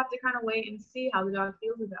 You have to kind of wait and see how the dog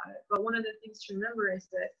feels about it. But one of the things to remember is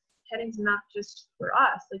that petting's not just for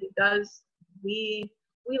us. Like it does, we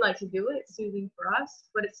like to do it, it's soothing for us,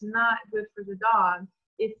 but it's not good for the dog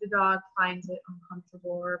if the dog finds it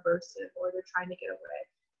uncomfortable or aversive or they're trying to get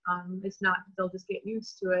away. It's not that they'll just get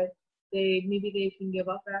used to it. Maybe they can give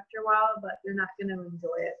up after a while, but they're not going to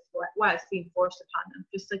enjoy it while it's being forced upon them,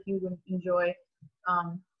 just like you would enjoy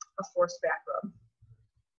a forced back rub.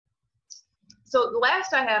 So the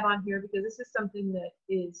last I have on here, because this is something that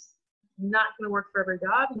is not going to work for every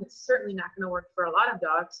dog, and it's certainly not going to work for a lot of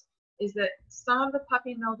dogs, is that some of the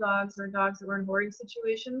puppy mill dogs or dogs that were in hoarding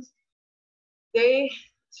situations, they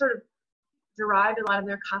sort of derived a lot of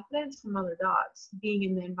their confidence from other dogs being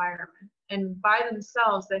in the environment. And by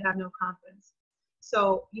themselves, they have no confidence.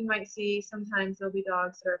 So you might see sometimes there'll be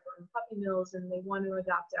dogs that are from puppy mills and they want to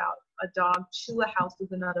adopt out a dog to a house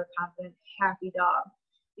with another confident, happy dog,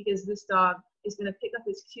 because this dog is going to pick up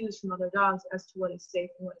its cues from other dogs as to what is safe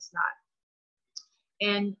and what is not.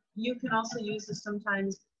 And you can also use this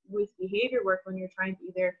sometimes with behavior work when you're trying to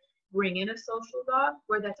either bring in a social dog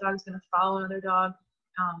where that dog is going to follow another dog.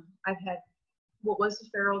 I've had what was a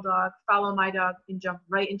feral dog follow my dog and jump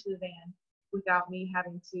right into the van without me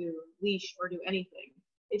having to leash or do anything.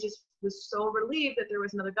 It just was so relieved that there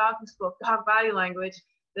was another dog who spoke dog body language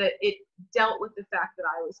that it dealt with the fact that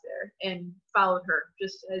I was there and followed her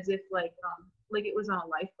just as if like it was on a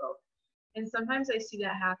lifeboat. And sometimes I see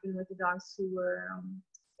that happen with the dogs who were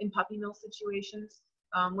in puppy mill situations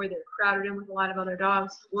where they're crowded in with a lot of other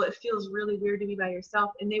dogs. Well, it feels really weird to be by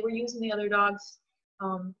yourself, and they were using the other dogs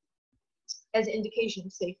as an indication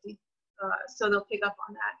of safety. So they'll pick up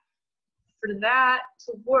on that. For that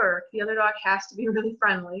to work, the other dog has to be really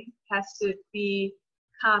friendly, has to be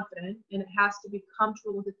confident, and it has to be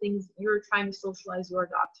comfortable with the things you're trying to socialize your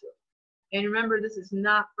dog to. And remember, this is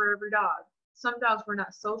not for every dog. Some dogs were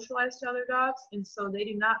not socialized to other dogs, and so they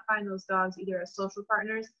do not find those dogs either as social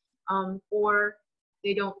partners or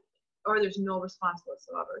they don't, or there's no response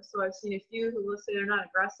whatsoever. So I've seen a few who will say they're not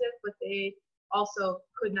aggressive, but they also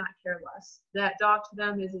could not care less. That dog to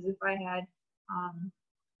them is as if I had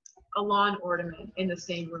a lawn ornament in the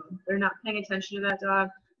same room. They're not paying attention to that dog.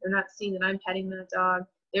 They're not seeing that I'm petting that dog.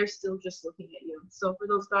 They're still just looking at you. So for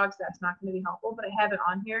those dogs, that's not going to be helpful, but I have it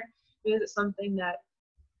on here because it's something that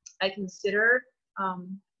I consider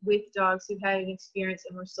with dogs who've had an experience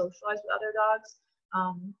and were socialized with other dogs.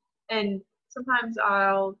 And sometimes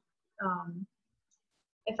I'll,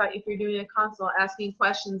 if you're doing a consult, asking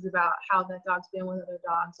questions about how that dog's been with other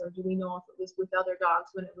dogs, or do we know if it was with other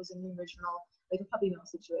dogs when it was in the original, like a puppy mill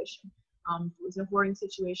situation. If it was a hoarding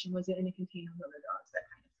situation, was it in a container with other dogs, that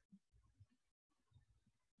kind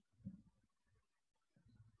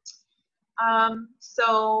of thing.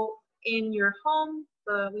 So in your home,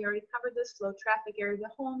 we already covered this, low traffic area of the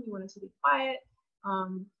home, you want it to be quiet.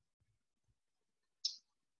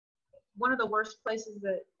 One of the worst places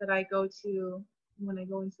that I go to when I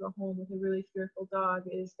go into a home with a really fearful dog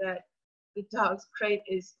is that the dog's crate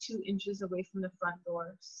is 2 inches away from the front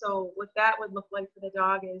door. So what that would look like for the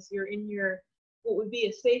dog is you're in your, what would be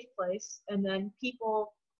a safe place, and then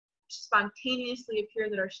people spontaneously appear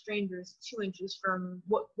that are strangers 2 inches from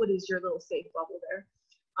what is your little safe bubble there.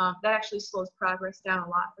 That actually slows progress down a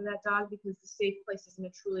lot for that dog because the safe place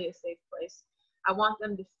isn't truly a safe place. I want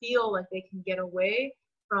them to feel like they can get away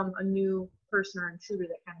from a new person or intruder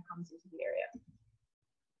that kind of comes into the area.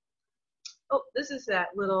 Oh, this is that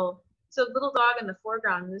little, so little dog in the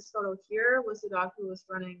foreground in this photo here was the dog who was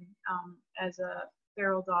running as a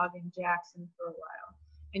feral dog in Jackson for a while.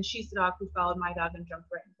 And she's the dog who followed my dog and jumped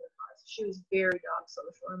right into the car. So she was very dog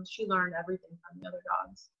social, and she learned everything from the other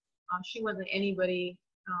dogs. She wasn't anybody,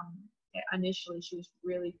 initially she was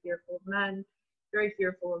really fearful of men, very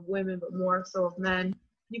fearful of women, but more so of men.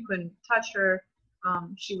 You couldn't touch her.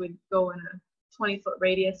 She would go in a 20-foot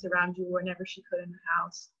radius around you whenever she could in the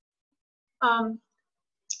house.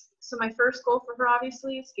 So my first goal for her,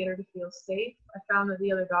 obviously, is get her to feel safe. I found that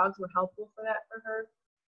the other dogs were helpful for that for her.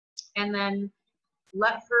 And then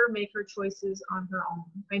let her make her choices on her own.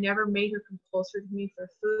 I never made her come closer to me for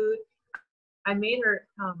food. I made her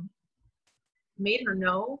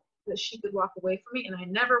know that she could walk away from me, and I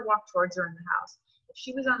never walked towards her in the house. If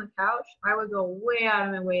she was on the couch, I would go way out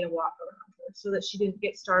of my way to walk around her so that she didn't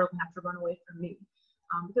get startled and have to run away from me.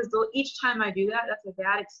 Because each time I do that, that's a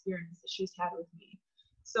bad experience that she's had with me.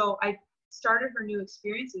 So I started her new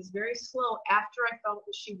experiences very slow after I felt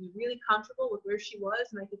that she was really comfortable with where she was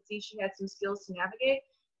and I could see she had some skills to navigate.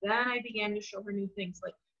 Then I began to show her new things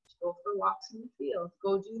like go for walks in the field,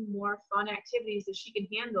 go do more fun activities that she can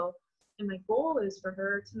handle. And my goal is for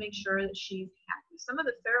her to make sure that she's happy. Some of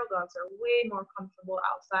the feral dogs are way more comfortable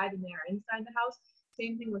outside than they are inside the house.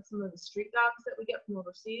 Same thing with some of the street dogs that we get from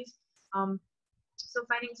overseas. So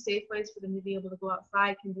finding safe ways for them to be able to go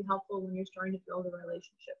outside can be helpful when you're starting to build a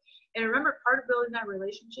relationship. And remember, part of building that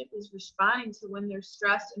relationship is responding to when they're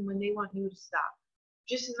stressed and when they want you to stop.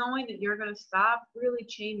 Just knowing that you're going to stop really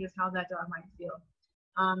changes how that dog might feel.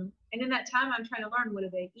 And in that time, I'm trying to learn, what do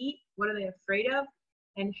they eat? What are they afraid of?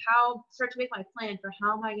 And start to make my plan for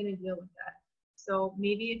how am I going to deal with that. So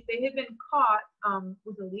maybe if they had been caught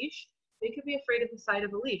with a leash, they could be afraid of the sight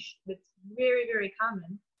of a leash. That's very, very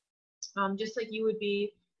common. Just like you would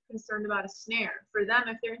be concerned about a snare. For them,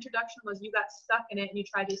 if their introduction was you got stuck in it and you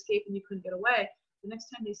tried to escape and you couldn't get away, the next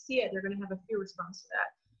time they see it, they're going to have a fear response to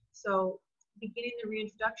that. So beginning the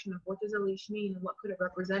reintroduction of what does a leash mean and what could it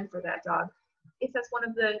represent for that dog, if that's one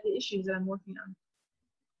of the issues that I'm working on.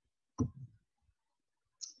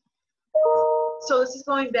 So this is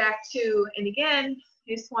going back to, and again,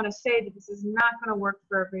 I just want to say that this is not going to work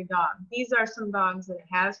for every dog. These are some dogs that it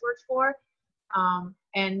has worked for.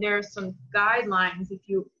 And there are some guidelines if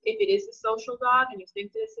it is a social dog and you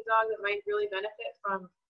think that it's a dog that might really benefit from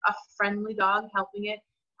a friendly dog helping it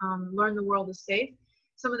learn the world is safe.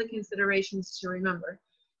 Some of the considerations to remember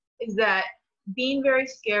is that being very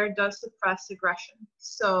scared does suppress aggression.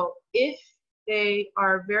 So if they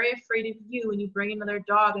are very afraid of you and you bring another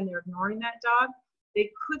dog and they're ignoring that dog,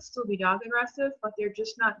 they could still be dog aggressive, but they're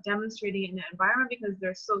just not demonstrating it in that environment because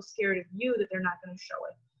they're so scared of you that they're not going to show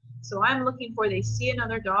it. So I'm looking for they see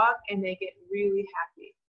another dog and they get really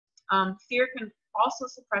happy. Fear can also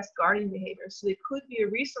suppress guarding behavior. So they could be a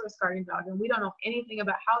resource guarding dog and we don't know anything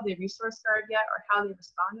about how they resource guard yet or how they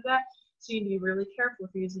respond to that. So you need to be really careful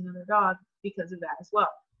if you're using another dog because of that as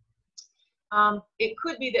well. It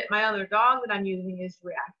could be that my other dog that I'm using is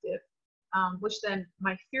reactive, which then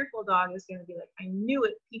my fearful dog is going to be like, I knew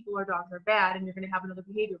it, people or dogs are bad and you're going to have another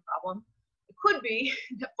behavior problem. It could be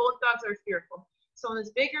that both dogs are fearful. So in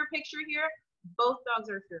this bigger picture here, both dogs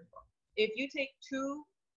are fearful. If you take two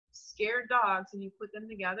scared dogs and you put them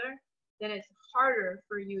together, then it's harder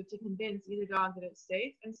for you to convince either dog that it's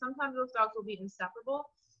safe. And sometimes those dogs will be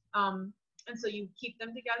inseparable. And so you keep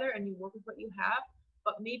them together and you work with what you have,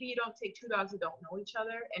 but maybe you don't take two dogs that don't know each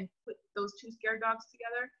other and put those two scared dogs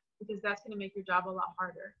together, because that's going to make your job a lot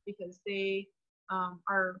harder because they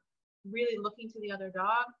are really looking to the other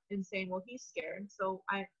dog and saying, well, he's scared, so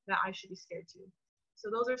I should be scared too. So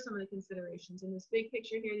those are some of the considerations. In this big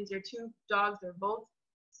picture here, these are two dogs. They're both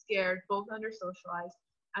scared, both under socialized.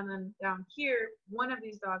 And then down here, one of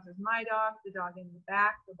these dogs is my dog, the dog in the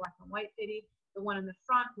back, the black and white pitty. The one in the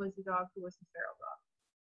front was the dog who was the feral dog.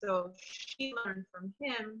 So she learned from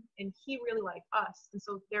him and he really liked us. And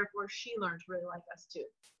so therefore she learned to really like us too.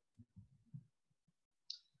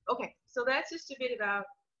 Okay, so that's just a bit about,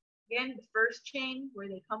 again, the first chain, where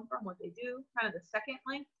they come from, what they do, kind of the second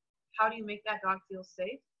link, how do you make that dog feel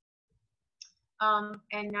safe?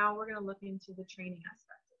 And now we're going to look into the training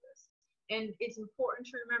aspect of this. And it's important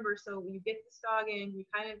to remember, so when you get this dog in, you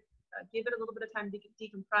kind of give it a little bit of time to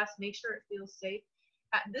decompress, make sure it feels safe.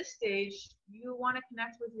 At this stage, you want to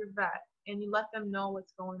connect with your vet and you let them know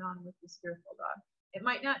what's going on with this fearful dog. It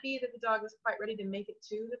might not be that the dog is quite ready to make it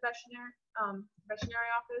to the veterinary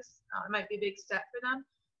office. It might be a big step for them,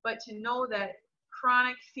 but to know that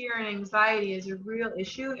chronic fear and anxiety is a real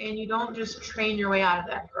issue and you don't just train your way out of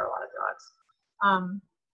that for a lot of dogs.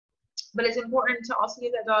 But it's important to also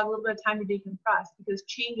give that dog a little bit of time to decompress because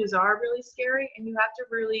changes are really scary and you have to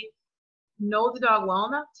really know the dog well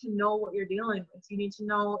enough to know what you're dealing with. You need to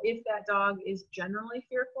know if that dog is generally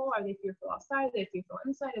fearful. Are they fearful outside? Are they fearful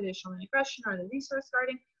inside? Are they showing aggression? Are they resource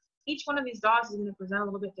guarding? Each one of these dogs is going to present a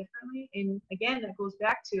little bit differently. And again, that goes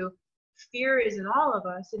back to fear is in all of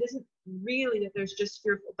us. It isn't really that there's just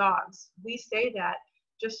fearful dogs. We say that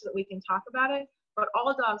just so that we can talk about it, but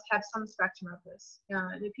all dogs have some spectrum of this.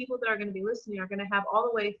 The people that are going to be listening are going to have all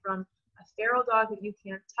the way from a feral dog that you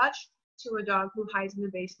can't touch to a dog who hides in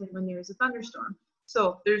the basement when there's a thunderstorm.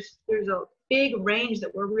 So there's a big range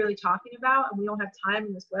that we're really talking about, and we don't have time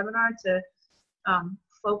in this webinar to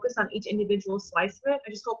focus on each individual slice of it.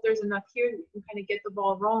 I just hope there's enough here that you can kind of get the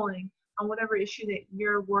ball rolling on whatever issue that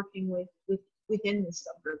you're working with within this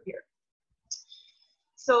subgroup here.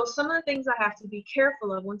 So some of the things I have to be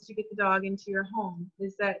careful of once you get the dog into your home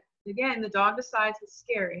is that, again, the dog decides it's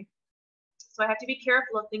scary. So I have to be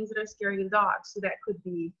careful of things that are scary to the dog. So that could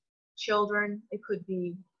be children, it could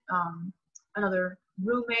be another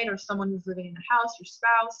roommate or someone who's living in the house, your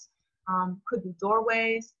spouse, could be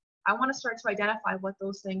doorways. I want to start to identify what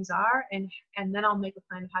those things are, and then I'll make a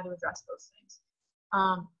plan of how to address those things.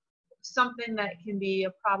 Something that can be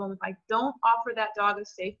a problem if I don't offer that dog a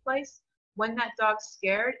safe place. When that dog's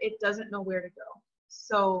scared, it doesn't know where to go.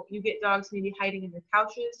 So you get dogs maybe hiding under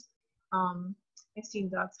couches. I've seen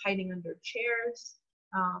dogs hiding under chairs.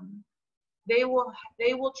 They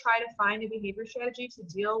will try to find a behavior strategy to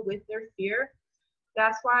deal with their fear.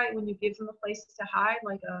 That's why when you give them a place to hide,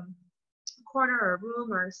 like a corner or a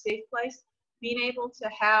room or a safe place, being able to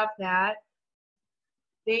have that,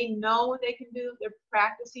 they know what they can do, they're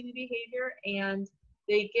practicing the behavior, and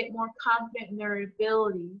they get more confident in their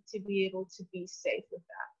ability to be able to be safe with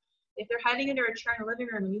that. If they're hiding under a chair in the living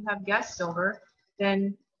room and you have guests over,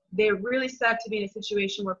 then they're really set up to be in a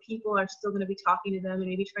situation where people are still going to be talking to them and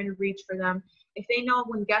maybe trying to reach for them. If they know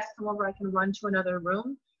when guests come over, I can run to another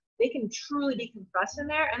room, they can truly decompress in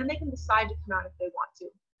there, and then they can decide to come out if they want to.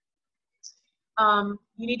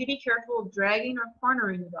 You need to be careful of dragging or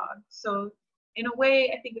cornering the dog. So in a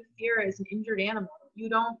way, I think of fear as an injured animal. You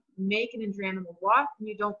don't make an injured animal walk, and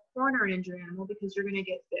you don't corner an injured animal because you're going to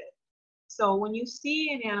get bit. So when you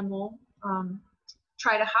see an animal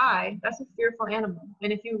try to hide, that's a fearful animal.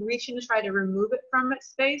 And if you reach in to try to remove it from its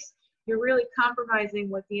space, you're really compromising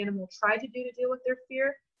what the animal tried to do to deal with their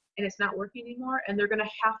fear, and it's not working anymore, and they're going to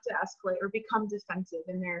have to escalate or become defensive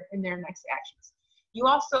in their next actions. You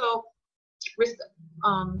also risk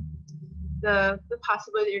the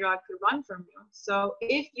possibility that your dog could run from you. So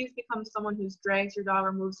if you've become someone who drags your dog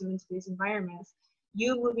or moves them into these environments,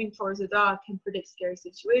 you moving towards the dog can predict scary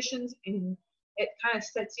situations, and it kind of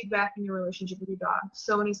sets you back in your relationship with your dog.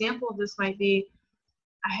 So an example of this might be,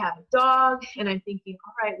 I have a dog and I'm thinking,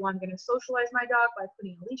 all right, well, I'm going to socialize my dog by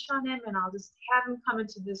putting a leash on him, and I'll just have him come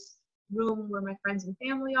into this room where my friends and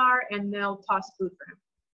family are, and they'll toss food for him.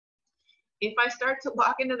 If I start to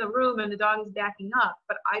walk into the room and the dog is backing up,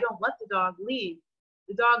 but I don't let the dog leave,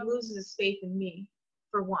 the dog loses its faith in me,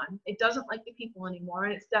 for one. It doesn't like the people anymore,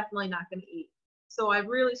 and it's definitely not going to eat. So I've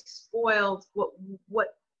really spoiled what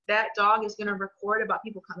that dog is going to record about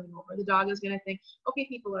people coming over. The dog is going to think, okay,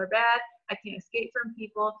 people are bad, I can't escape from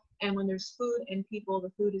people, and when there's food and people, the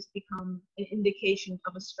food has become an indication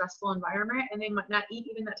of a stressful environment, and they might not eat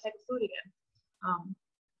even that type of food again.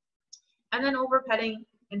 And then over petting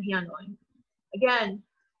and handling. Again,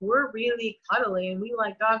 we're really cuddly, and we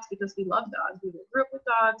like dogs because we love dogs. We either grew up with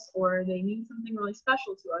dogs or they mean something really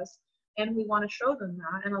special to us, and we want to show them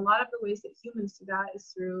that. And a lot of the ways that humans do that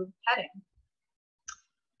is through petting.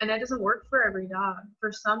 And that doesn't work for every dog.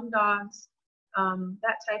 For some dogs,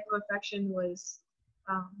 that type of affection was,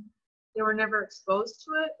 they were never exposed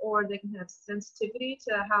to it, or they can have sensitivity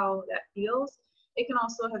to how that feels. It can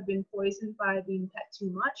also have been poisoned by being pet too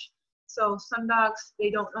much. So some dogs,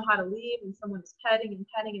 they don't know how to leave, and someone's petting and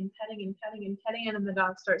petting and petting and petting and petting, and then the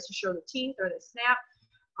dog starts to show the teeth or they snap.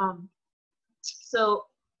 So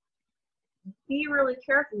be really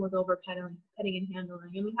careful with over petting and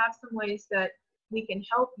handling. And we have some ways that we can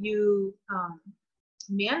help you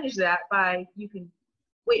manage that by, you can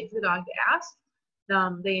wait for the dog to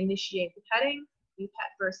ask. They initiate the petting, you pet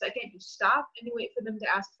for a second, you stop, and you wait for them to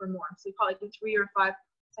ask for more. So you call it the 3 or 5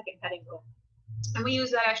 second petting rule. And we use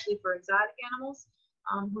that actually for exotic animals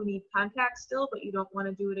who need contact still, but you don't want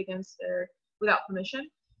to do it without permission.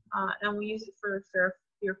 And we use it for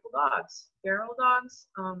fearful dogs. Feral dogs,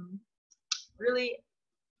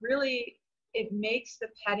 really, it makes the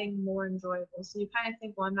petting more enjoyable. So you kind of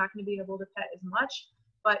think, well, I'm not going to be able to pet as much,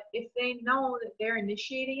 but if they know that they're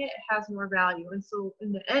initiating it, it has more value. And so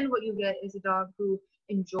in the end, what you get is a dog who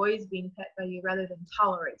enjoys being pet by you rather than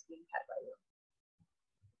tolerates being pet by you.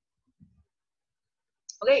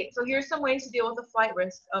 Okay, so here's some ways to deal with the flight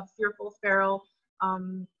risk of fearful feral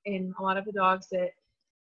in a lot of the dogs that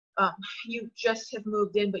you just have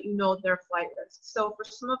moved in, but you know they're flight risk. So for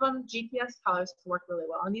some of them, GPS collars can work really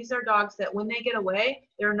well. And these are dogs that when they get away,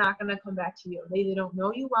 they're not going to come back to you. They either don't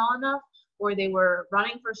know you well enough, or they were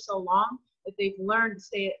running for so long that they've learned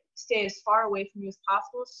to stay as far away from you as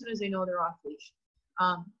possible as soon as they know they're off leash.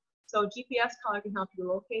 So GPS collar can help you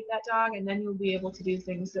locate that dog, and then you'll be able to do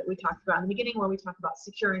things that we talked about in the beginning, where we talk about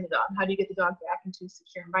securing the dog. How do you get the dog back into a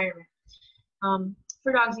secure environment?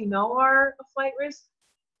 For dogs you know are a flight risk,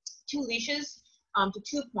 2 leashes to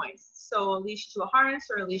 2 points. So a leash to a harness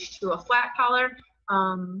or a leash to a flat collar.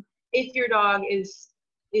 If your dog is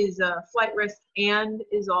a flight risk and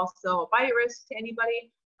is also a bite risk to anybody,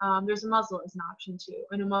 there's a muzzle as an option too.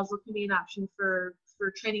 And a muzzle can be an option for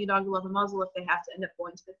training a dog to love a muzzle if they have to end up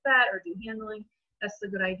going to the vet or do handling. That's a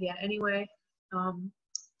good idea anyway.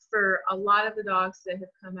 For a lot of the dogs that have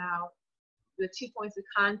come out, the 2 points of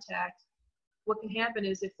contact, what can happen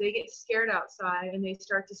is if they get scared outside and they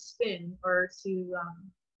start to spin or to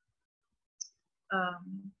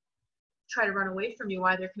try to run away from you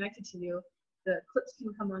while they're connected to you, the clips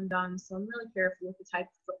can come undone. So I'm really careful with the type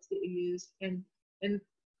of clips that you use. And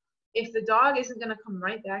if the dog isn't going to come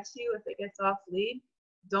right back to you if it gets off lead,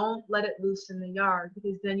 Don't let it loose in the yard,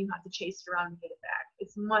 because then you have to chase it around and get it back.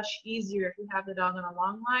 It's much easier if you have the dog on a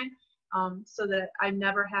long line, so that I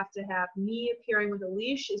never have to have me appearing with a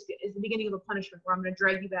leash is the beginning of a punishment where I'm going to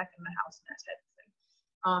drag you back in the house and that type of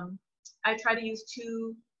thing. I try to use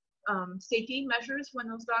two safety measures when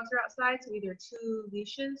those dogs are outside, so either two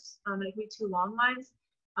leashes, and it could be two long lines,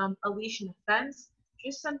 a leash and a fence,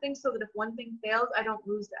 just something so that if one thing fails, I don't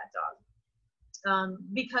lose that dog.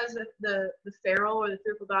 Because the feral or the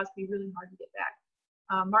fearful dogs can be really hard to get back.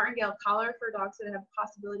 Martingale collar for dogs that have a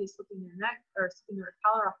possibility of slipping their neck or slipping their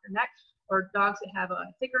collar off their neck, or dogs that have a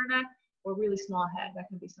thicker neck or really small head, that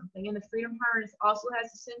can be something. And the freedom harness also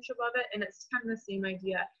has a cinch above it, and it's kind of the same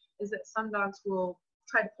idea, is that some dogs will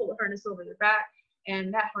try to pull the harness over their back,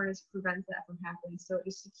 and that harness prevents that from happening, so it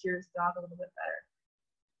just secures the dog a little bit better.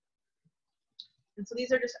 And so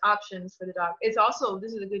these are just options for the dog. It's also,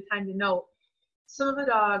 this is a good time to note, some of the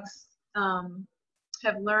dogs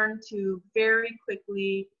have learned to very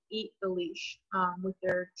quickly eat the leash with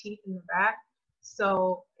their teeth in the back.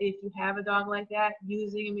 So if you have a dog like that,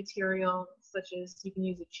 using a material such as, you can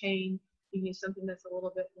use a chain, you can use something that's a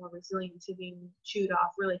little bit more resilient to being chewed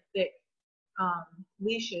off, really thick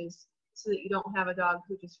leashes, so that you don't have a dog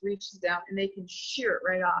who just reaches down and they can shear it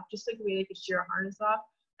right off, just like the way they could shear a harness off.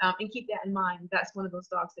 And keep that in mind. That's one of those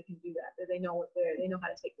dogs that can do that. They know they know how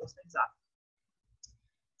to take those things off.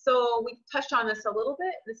 So we touched on this a little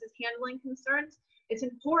bit. This is handling concerns. It's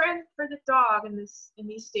important for the dog in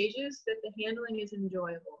these stages that the handling is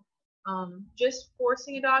enjoyable. Just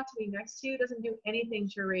forcing a dog to be next to you doesn't do anything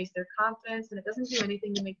to raise their confidence, and it doesn't do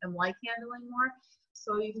anything to make them like handling more.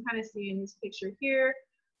 So you can kind of see in this picture here,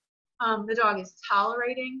 the dog is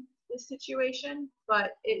tolerating this situation,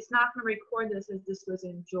 but it's not going to record this as this was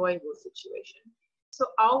an enjoyable situation. So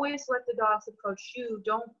always let the dogs approach you.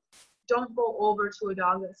 Don't go over to a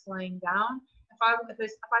dog that's laying down. If I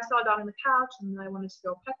saw a dog on the couch and I wanted to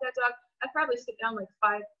go pet that dog, I'd probably sit down like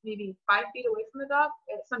maybe 5 feet away from the dog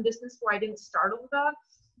at some distance where I didn't startle the dog,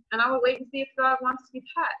 and I would wait and see if the dog wants to be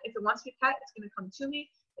pet. If it wants to be pet, it's going to come to me.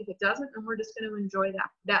 If it doesn't, then we're just going to enjoy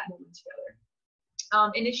that moment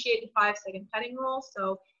together. Initiate the 5-second petting rule.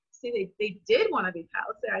 So say they did want to be pet.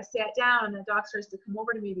 Let's say I sat down and the dog starts to come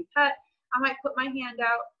over to me to be pet. I might put my hand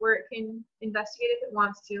out where it can investigate if it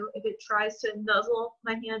wants to. If it tries to nuzzle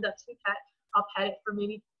my hand up to be pet, I'll pet it for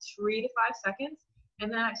maybe 3 to 5 seconds,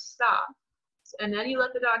 and then I stop. And then you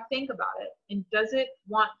let the dog think about it, and does it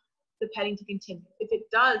want the petting to continue? If it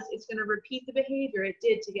does, it's going to repeat the behavior it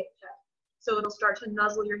did to get pet. So it'll start to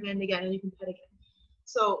nuzzle your hand again, and you can pet again.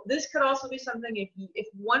 So this could also be something if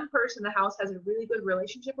one person in the house has a really good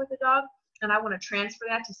relationship with the dog, and I want to transfer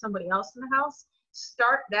that to somebody else in the house,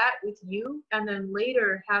 start that with you, and then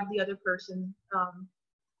later have the other person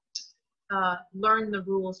learn the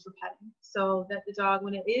rules for petting, so that the dog,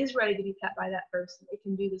 when it is ready to be pet by that person, it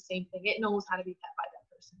can do the same thing. It knows how to be pet by that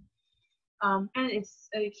person. And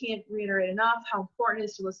I can't reiterate enough how important it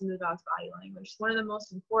is to listen to the dog's body language. One of the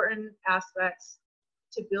most important aspects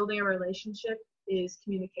to building a relationship is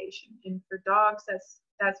communication. And for dogs,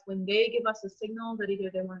 that's when they give us a signal that either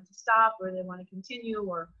they want it to stop or they want to continue,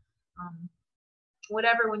 or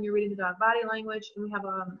whatever, when you're reading the dog body language. And we have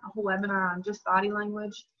a whole webinar on just body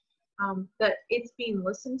language, that it's being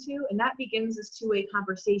listened to, and that begins this two-way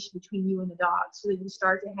conversation between you and the dog, so that you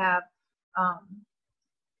start to have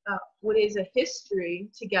what is a history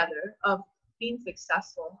together of being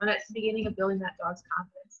successful, and that's the beginning of building that dog's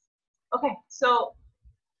confidence. Okay, so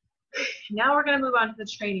now we're going to move on to the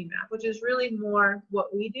training map, which is really more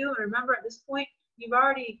what we do. And remember, at this point, you've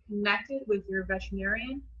already connected with your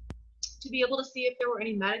veterinarian to be able to see if there were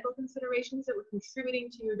any medical considerations that were contributing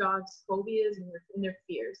to your dog's phobias and their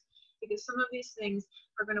fears. Because some of these things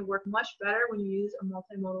are going to work much better when you use a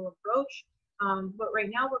multimodal approach. But right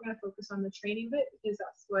now we're going to focus on the training bit, because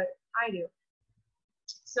that's what I do.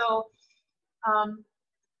 So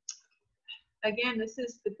again, this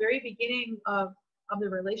is the very beginning of the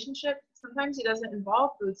relationship. Sometimes it doesn't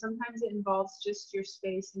involve food. Sometimes it involves just your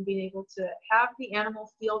space and being able to have the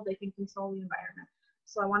animal feel they can control the environment.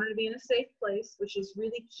 So I want it to be in a safe place, which is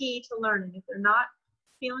really key to learning. If they're not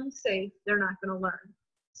feeling safe, they're not going to learn.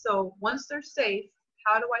 So once they're safe,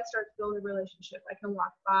 how do I start to build a relationship? I can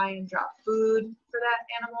walk by and drop food for that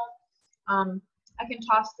animal. I can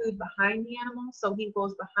toss food behind the animal, so he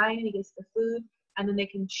goes behind and he gets the food, and then they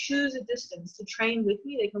can choose a distance to train with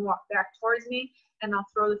me. They can walk back towards me, and I'll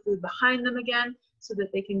throw the food behind them again so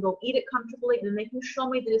that they can go eat it comfortably, and then they can show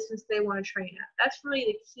me the distance they want to train at. That's really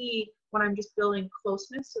the key when I'm just building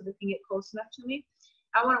closeness, so they can get close enough to me.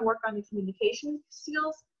 I want to work on the communication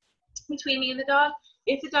skills between me and the dog.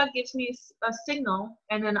 If the dog gives me a signal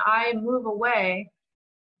and then I move away,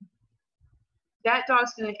 that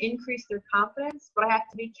dog's going to increase their confidence, but I have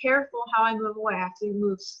to be careful how I move away. I have to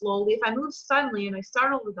move slowly. If I move suddenly and I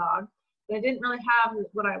startle the dog, then I didn't really have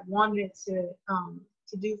what I wanted it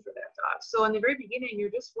to do for that dog. So in the very beginning, you're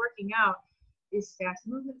just working out, is fast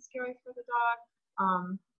movement scary for the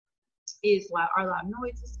dog? Are loud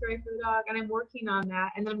noises scary for the dog? And I'm working on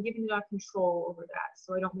that, and then I'm giving the dog control over that.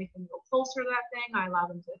 So I don't make them go closer to that thing. I allow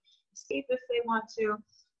them to escape if they want to.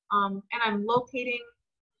 And I'm locating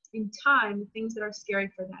in time things that are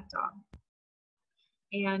scary for that dog.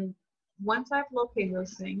 And once I've located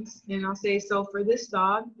those things, and I'll say, so for this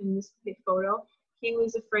dog in this photo, he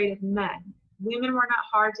was afraid of men. Women were not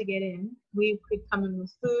hard to get in. We could come in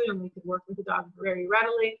with food and we could work with the dog very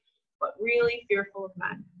readily, but really fearful of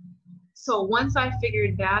men. So once I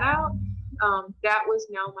figured that out, that was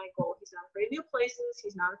now my goal. He's not afraid of new places.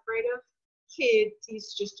 He's not afraid of kids.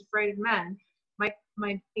 He's just afraid of men.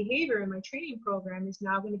 My behavior in my training program is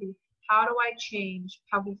now going to be, how do I change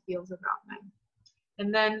how he feels about men?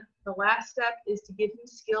 And then the last step is to give him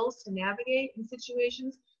skills to navigate in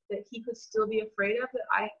situations that he could still be afraid of that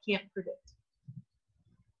I can't predict.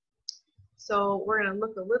 So we're going to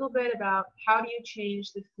look a little bit about how do you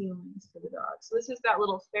change the feelings for the dog. So this is that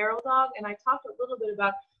little feral dog, and I talked a little bit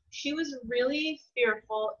about, she was really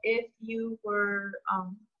fearful if you were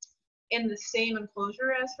in the same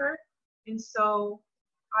enclosure as her. And so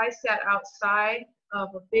I sat outside of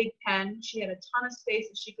a big pen. She had a ton of space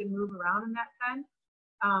that she could move around in that pen.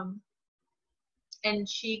 And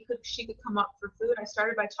she could come up for food. I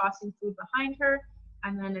started by tossing food behind her,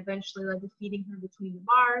 and then eventually led to feeding her between the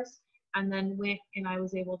bars, and then went and I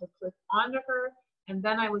was able to click onto her, and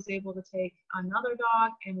then I was able to take another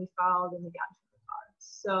dog, and we followed and we got to the car.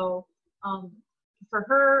 So for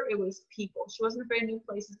her, it was people. She wasn't afraid of new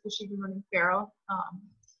places because she'd been running feral.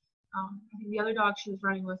 I think the other dog she was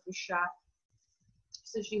running with was shot,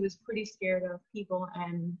 so she was pretty scared of people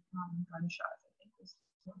and gunshots, I think was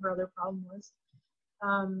what her other problem was.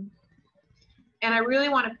 And I really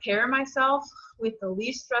want to pair myself with the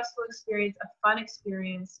least stressful experience, a fun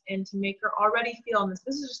experience, and to make her already feel, and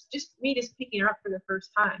this is just me just picking her up for the first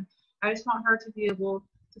time. I just want her to be able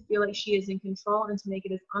to feel like she is in control and to make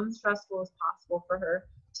it as unstressful as possible for her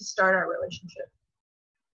to start our relationship.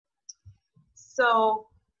 So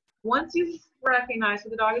once you've recognized that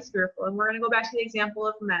the dog is fearful, and we're going to go back to the example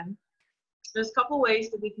of men, there's a couple ways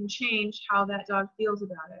that we can change how that dog feels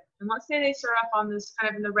about it. And let's say they start off on this kind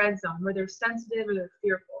of in the red zone where they're sensitive or they're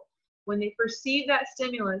fearful. When they perceive that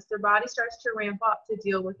stimulus, their body starts to ramp up to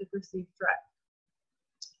deal with the perceived threat.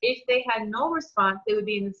 If they had no response, they would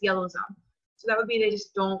be in this yellow zone. So that would be they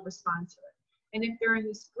just don't respond to it. And if they're in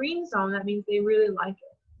this green zone, that means they really like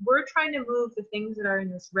it. We're trying to move the things that are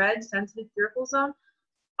in this red, sensitive, fearful zone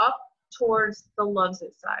up towards the loves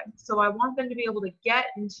it side. So I want them to be able to get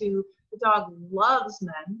into the dog loves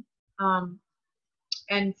men,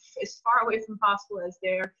 and as far away from possible as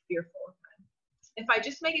they're fearful of men. If I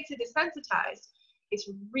just make it to desensitized, it's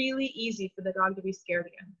really easy for the dog to be scared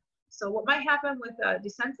again. So what might happen with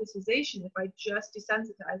desensitization, if I just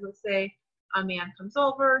desensitize, let's say a man comes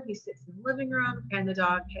over, he sits in the living room, and the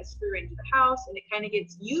dog has free range of the house, and it kind of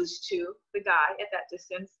gets used to the guy at that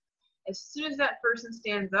distance. As soon as that person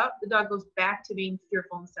stands up, the dog goes back to being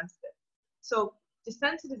fearful and sensitive. So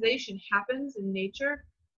desensitization happens in nature.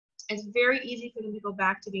 It's very easy for them to go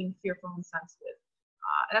back to being fearful and sensitive.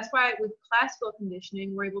 That's why with classical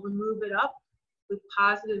conditioning, we're able to move it up with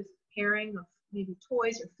positive pairing of maybe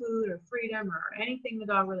toys or food or freedom or anything the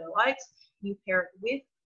dog really likes. You pair it with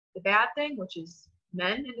the bad thing, which is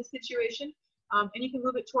men in this situation, and you can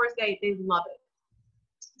move it towards they love it.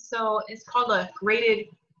 So it's called a graded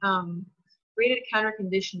counter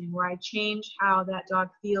conditioning, where I change how that dog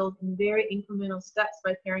feels in very incremental steps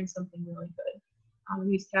by pairing something really good.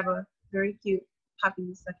 We used to have a very cute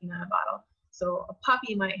puppy sucking on a bottle. So a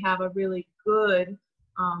puppy might have a really good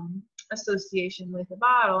association with the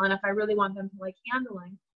bottle, and if I really want them to like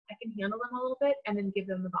handling, I can handle them a little bit and then give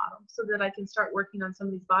them the bottle so that I can start working on some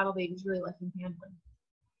of these bottle babies really liking handling.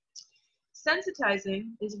 Sensitizing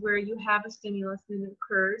is where you have a stimulus and it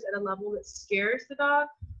occurs at a level that scares the dog,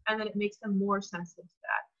 and then it makes them more sensitive to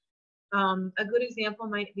that. A good example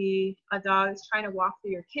might be a dog is trying to walk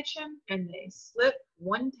through your kitchen and they slip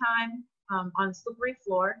one time on a slippery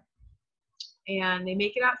floor, and they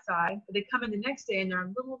make it outside, but they come in the next day and they're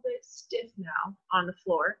a little bit stiff now on the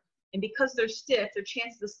floor. And because they're stiff, their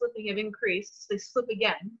chances of slipping have increased, so they slip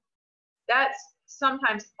again. That's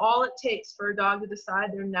sometimes all it takes for a dog to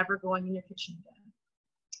decide they're never going in your kitchen again.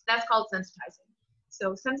 That's called sensitizing.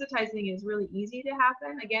 So sensitizing is really easy to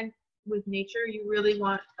happen. Again, with nature, you really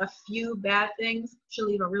want a few bad things to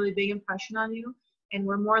leave a really big impression on you. and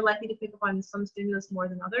we're more likely to pick up on some stimulus more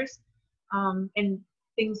than others. And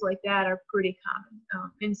things like that are pretty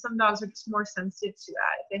common. And some dogs are just more sensitive to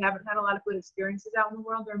that. If they haven't had a lot of good experiences out in the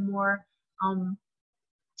world, they're more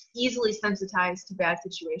easily sensitized to bad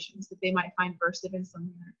situations that they might find aversive in some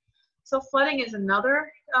manner. So flooding is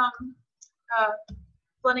another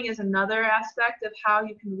aspect of how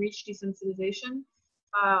you can reach desensitization.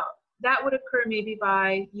 That would occur maybe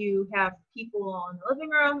by you have people in the living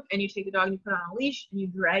room and you take the dog and you put it on a leash and you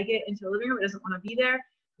drag it into the living room. It doesn't want to be there.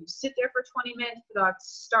 You sit there for 20 minutes. The dog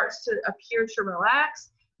starts to appear to relax.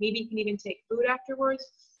 Maybe you can even take food afterwards.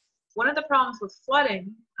 One of the problems with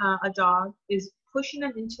flooding a dog is pushing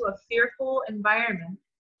them into a fearful environment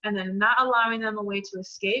and then not allowing them a way to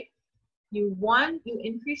escape. You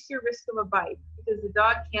increase your risk of a bite because the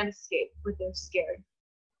dog can't escape when they're scared.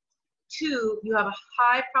 2, you have a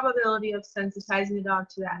high probability of sensitizing the dog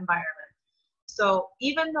to that environment. So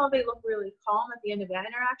even though they look really calm at the end of that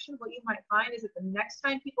interaction, what you might find is that the next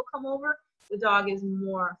time people come over, the dog is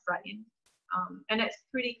more frightened. And it's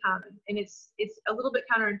pretty common. And it's a little bit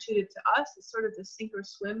counterintuitive to us. It's sort of the sink or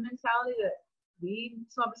swim mentality that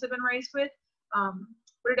some of us have been raised with.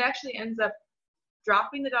 But it actually ends up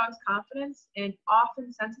dropping the dog's confidence and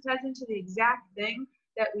often sensitizing to the exact thing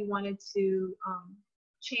that we wanted to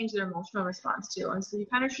change their emotional response to. And so you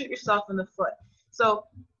kind of shoot yourself in the foot. So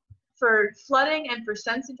for flooding and for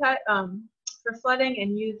flooding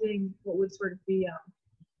and using what would sort of be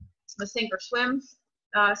a sink or swim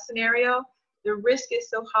scenario, the risk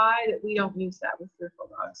is so high that we don't use that with fearful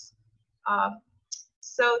dogs.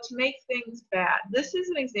 So to make things bad, this is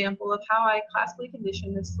an example of how I classically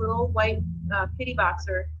conditioned this little white pitty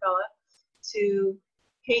boxer fella to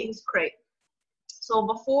hate his crate. So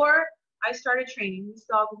before I started training, this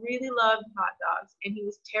dog really loved hot dogs and he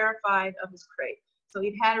was terrified of his crate. So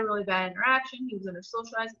he'd had a really bad interaction. He was under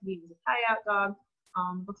socialized. He was a tie-out dog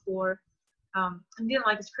before and didn't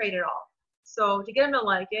like his crate at all. So to get him to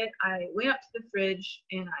like it, I went up to the fridge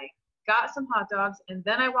and I got some hot dogs and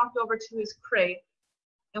then I walked over to his crate.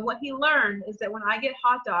 And what he learned is that when I get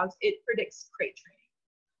hot dogs, it predicts crate training.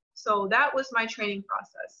 So that was my training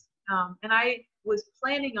process. And I was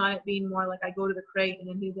planning on it being more like I go to the crate and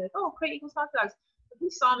then he'd be like, oh, crate equals hot dogs. But he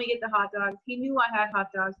saw me get the hot dogs. He knew I had hot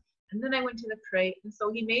dogs. And then I went to the crate. And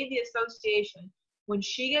so he made the association. When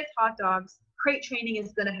she gets hot dogs, crate training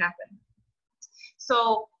is going to happen.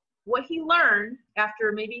 So what he learned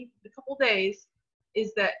after maybe a couple days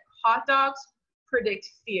is that hot dogs predict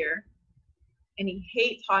fear. And he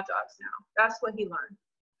hates hot dogs now. That's what he learned.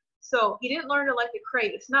 So he didn't learn to like the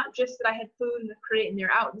crate. It's not just that I had food in the crate and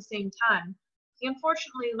they're out at the same time. He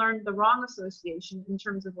unfortunately learned the wrong association in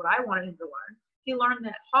terms of what I wanted him to learn. He learned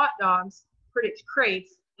that hot dogs predict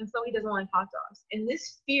crates, and so he doesn't like hot dogs. And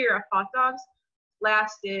this fear of hot dogs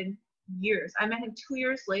lasted years. I met him 2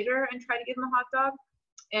 years later and tried to give him a hot dog,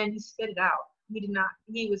 and he spit it out. He did not.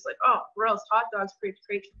 He was like, oh, gross, hot dogs predict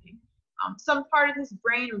crate training. Some part of his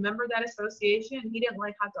brain remembered that association, and he didn't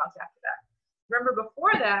like hot dogs after that. Remember,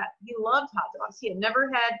 before that, he loved hot dogs. He had never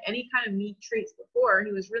had any kind of meat treats before.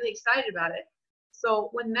 He was really excited about it. So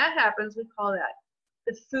when that happens, we call that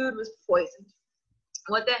the food was poisoned.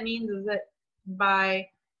 What that means is that by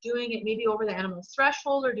doing it maybe over the animal's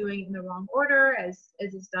threshold or doing it in the wrong order, as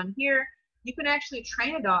is done here, you can actually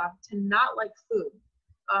train a dog to not like food.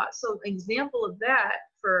 So an example of that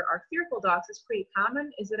for our fearful dogs is pretty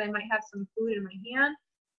common, is that I might have some food in my hand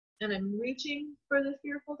and I'm reaching for the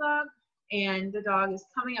fearful dog and the dog is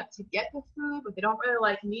coming up to get the food, but they don't really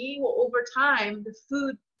like me. Well, over time, the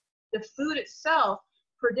food itself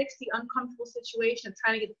predicts the uncomfortable situation of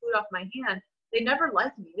trying to get the food off my hand. They never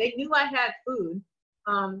liked me. They knew I had food,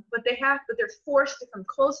 but they're forced to come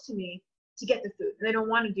close to me to get the food, and they don't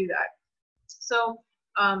want to do that. So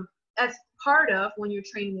as part of when you're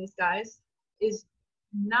training these guys is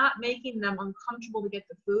not making them uncomfortable to get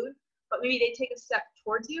the food, but maybe they take a step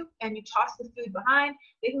towards you and you toss the food behind.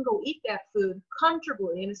 They can go eat that food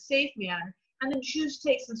comfortably in a safe manner and then choose to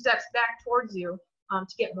take some steps back towards you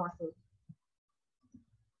to get more food.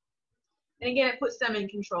 And again, it puts them in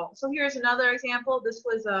control. So here's another example. This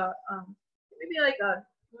was maybe like a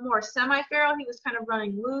more semi-feral. He was kind of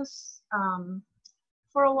running loose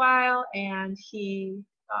for a while, and he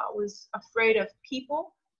was afraid of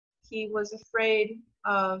people. He was afraid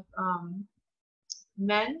of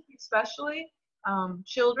men, especially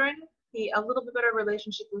children. A little bit better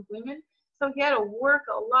relationship with women. So he had to work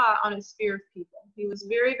a lot on his fear of people. He was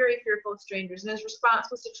very, very fearful of strangers, and his response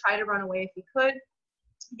was to try to run away if he could.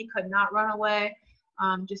 He could not run away.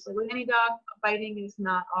 Just like with any dog, biting is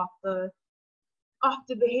not off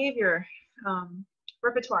the behavior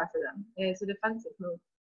repertoire for them. It's a defensive move.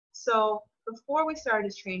 So before we started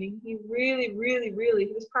his training, he really,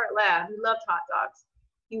 he was part lab. He loved hot dogs.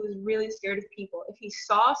 He was really scared of people. If he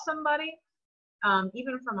saw somebody,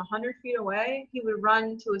 even from 100 feet away, he would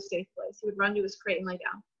run to a safe place. He would run to his crate and lay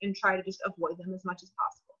down and try to just avoid them as much as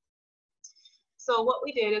possible. So what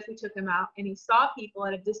we did is we took him out, and he saw people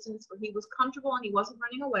at a distance where he was comfortable and he wasn't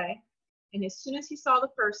running away. And as soon as he saw the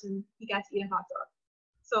person, he got to eat a hot dog.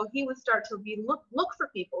 So he would start to look for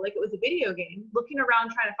people like it was a video game, looking around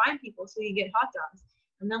trying to find people so he could get hot dogs.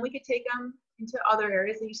 And then we could take him into other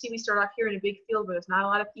areas. And you see, we start off here in a big field where there's not a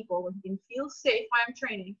lot of people, where he can feel safe while I'm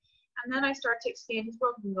training. And then I start to expand his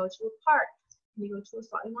world. He can go to a park. Can he go to a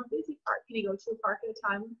slightly more busy park? Can he go to a park at a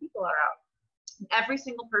time when people are out? And every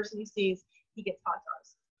single person he sees, he gets hot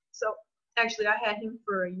dogs. So actually, I had him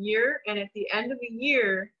for a year, and at the end of a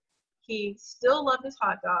year, he still loved his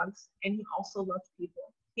hot dogs, and he also loved people.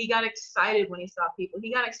 He got excited when he saw people.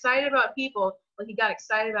 He got excited about people, like he got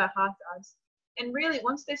excited about hot dogs. And really,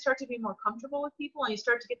 once they start to be more comfortable with people, and you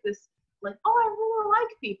start to get this, like, oh, I really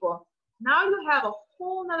like people, now you have a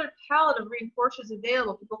whole nother palette of reinforcers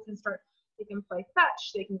available. People can start, they can play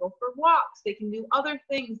fetch, they can go for walks, they can do other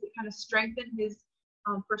things that kind of strengthen his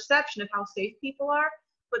perception of how safe people are.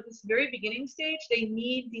 But this very beginning stage, they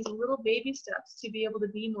need these little baby steps to be able to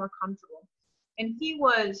be more comfortable. And he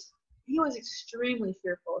was extremely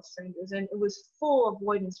fearful of strangers, and it was full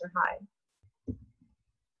avoidance or hide.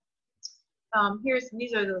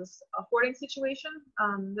 These are those hoarding situation.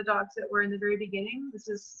 The dogs that were in the very beginning.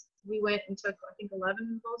 We went and took, I think, 11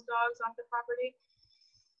 of those dogs off the property.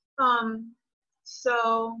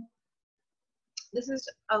 So this is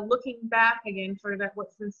looking back again, sort of at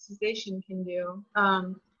what sensitization can do.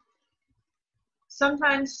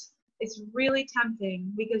 Sometimes it's really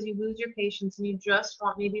tempting because you lose your patience and you just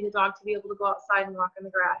want maybe the dog to be able to go outside and walk in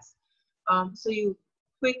the grass. So you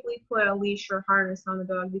quickly put a leash or harness on the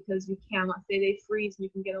dog because you can. Let's say they freeze and you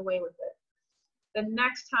can get away with it. The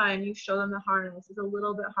next time you show them the harness, it's a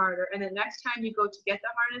little bit harder. And the next time you go to get the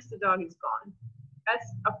harness, the dog is gone.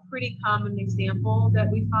 That's a pretty common example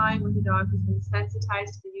that we find with a dog who's been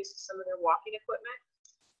sensitized to the use of some of their walking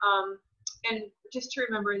equipment. And just to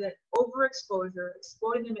remember that overexposure,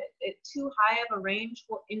 exposing them at too high of a range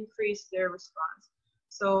will increase their response.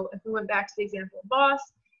 So if we went back to the example of Boss,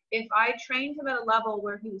 if I trained him at a level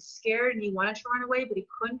where he was scared and he wanted to run away, but he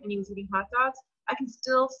couldn't and he was eating hot dogs, I can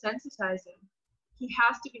still sensitize him. He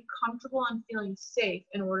has to be comfortable and feeling safe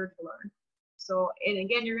in order to learn. So, and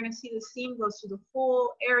again, you're going to see the theme goes through the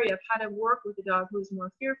whole area of how to work with a dog who's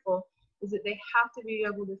more fearful, is that they have to be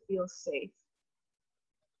able to feel safe.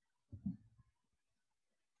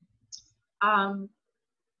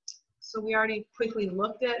 So we already quickly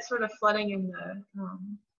looked at sort of flooding in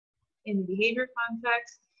the behavior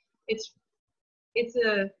context. It's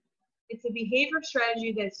a behavior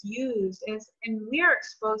strategy that's used, and we are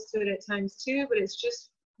exposed to it at times too, but it's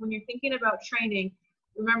just when you're thinking about training,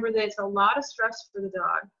 remember that it's a lot of stress for the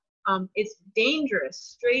dog. It's dangerous,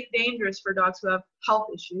 straight dangerous for dogs who have health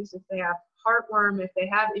issues, if they have heartworm, if they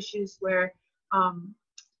have issues where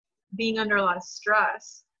being under a lot of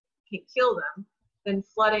stress can kill them, then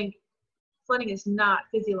flooding is not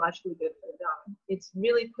physiologically good for the dog. It's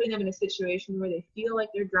really putting them in a situation where they feel like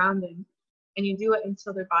they're drowning, and you do it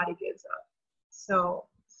until their body gives up. So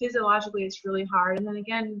physiologically, it's really hard. And then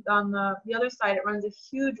again, on the other side, it runs a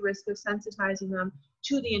huge risk of sensitizing them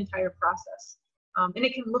to the entire process. And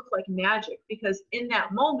it can look like magic, because in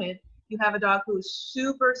that moment, you have a dog who is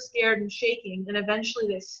super scared and shaking, and eventually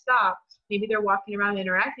they stop. Maybe they're walking around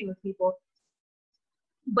interacting with people,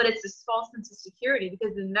 but it's this false sense of security,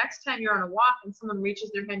 because the next time you're on a walk and someone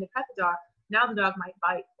reaches their hand to pet the dog, now the dog might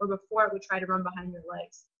bite, or before it would try to run behind your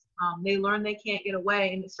legs. They learn they can't get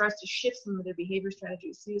away, and it starts to shift some of their behavior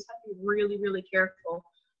strategies. So you just have to be really, really careful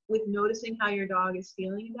with noticing how your dog is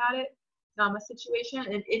feeling about it, a situation,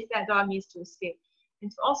 and if that dog needs to escape.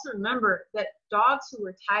 And to also remember that dogs who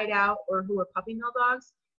are tied out or who are puppy mill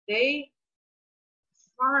dogs, they,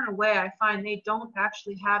 far and away, I find they don't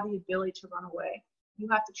actually have the ability to run away. You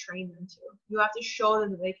have to train them to. You have to show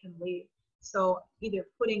them that they can leave. So either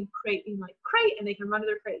putting crate in like crate, and they can run to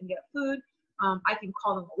their crate and get food. I can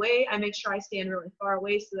call them away. I make sure I stand really far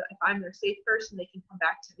away so that if I'm their safe person, they can come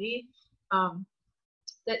back to me.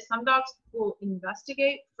 That some dogs will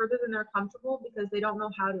investigate further than they're comfortable because they don't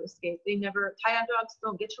know how to escape. Tie-out dogs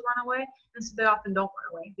don't get to run away, and so they often don't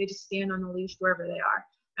run away. They just stand on the leash wherever they are.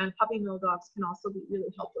 And puppy mill dogs can also be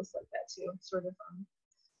really helpless like that too, sort of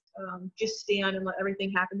just stand and let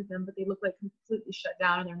everything happen to them, but they look like completely shut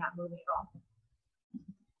down and they're not moving at all.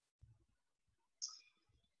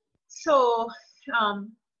 So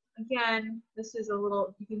Again, this is a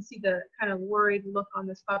little, you can see the kind of worried look on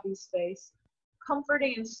this puppy's face.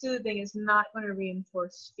 Comforting and soothing is not going to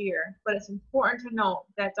reinforce fear, but it's important to note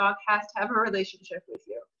that dog has to have a relationship with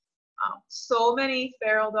you. So many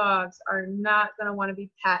feral dogs are not going to want to be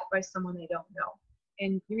pat by someone they don't know.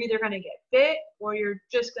 And you're either going to get bit or you're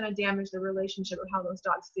just going to damage the relationship of how those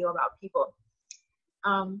dogs feel about people.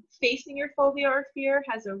 Facing your phobia or fear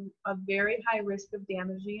has a very high risk of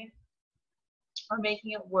damaging it or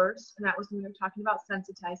making it worse, and that was when we were talking about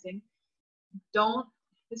sensitizing.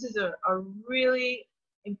 This is a really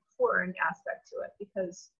important aspect to it,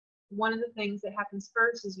 because one of the things that happens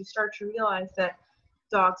first is you start to realize that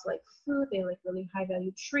dogs like food, they like really high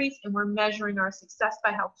value treats, and we're measuring our success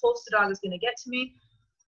by how close the dog is going to get to me.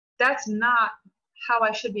 That's not how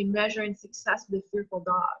I should be measuring success with a fearful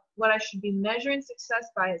dog. What I should be measuring success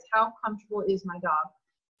by is how comfortable is my dog.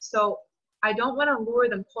 So I don't want to lure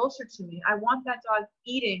them closer to me. I want that dog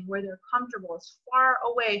eating where they're comfortable, as far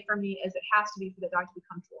away from me as it has to be for the dog to be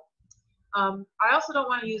comfortable. I also don't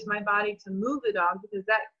want to use my body to move the dog, because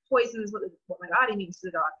that poisons what my body means to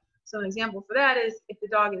the dog. So an example for that is if the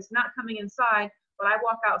dog is not coming inside, but I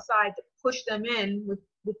walk outside to push them in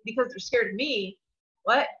because they're scared of me,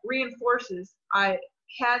 what reinforces I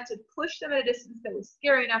had to push them at a distance that was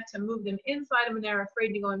scary enough to move them inside, and when they're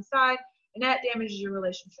afraid to go inside, and that damages your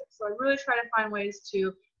relationship. So I really try to find ways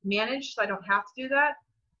to manage so I don't have to do that,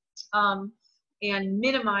 and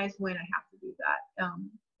minimize when I have to do that.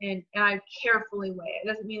 And I carefully weigh it. It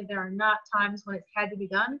doesn't mean that there are not times when it's had to be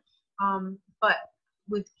done, but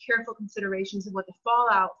with careful considerations of what the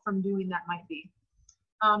fallout from doing that might be.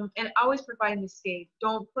 And always provide an escape.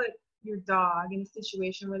 Don't put your dog in a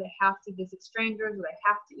situation where they have to visit strangers, or they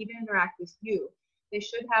have to even interact with you. They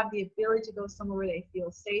should have the ability to go somewhere where they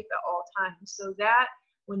feel safe at all times, so that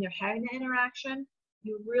when they're having the interaction,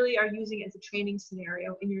 you really are using it as a training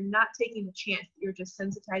scenario, and you're not taking the chance that you're just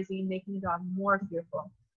sensitizing and making the dog more fearful.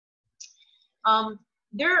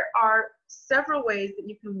 There are several ways that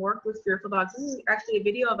you can work with fearful dogs. This is actually a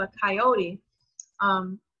video of a coyote,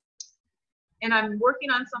 and I'm working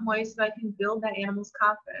on some ways that I can build that animal's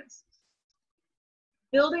confidence.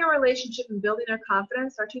 Building a relationship and building their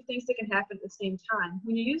confidence are two things that can happen at the same time.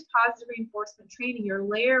 When you use positive reinforcement training, you're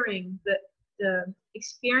layering the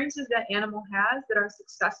experiences that animal has that are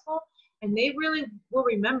successful, and they really will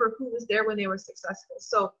remember who was there when they were successful.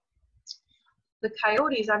 So the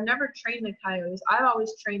coyotes, I've never trained the coyotes. I've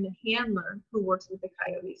always trained the handler who works with the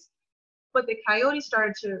coyotes. But the coyote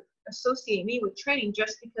started to associate me with training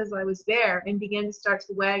just because I was there, and began to start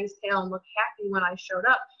to wag his tail and look happy when I showed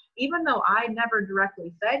up. Even though I never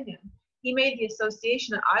directly fed him, he made the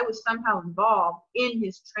association that I was somehow involved in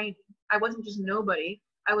his training. I wasn't just nobody.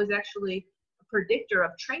 I was actually a predictor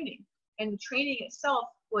of training. And the training itself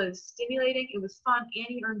was stimulating, it was fun, and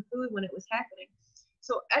he earned food when it was happening.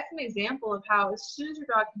 So that's an example of how as soon as your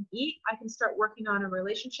dog can eat, I can start working on a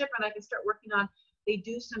relationship, and I can start working on, they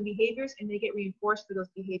do some behaviors and they get reinforced for those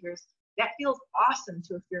behaviors. That feels awesome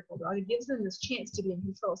to a fearful dog. It gives them this chance to be in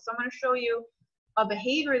control. So I'm going to show you a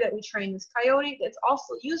behavior that we train this coyote that's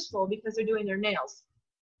also useful because they're doing their nails.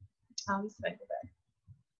 Let's go back.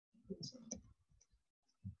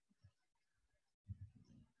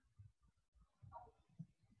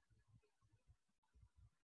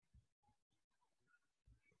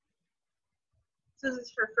 So this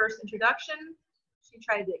is her first introduction. She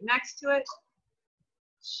tried to get next to it.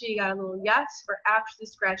 She got a little yes for actually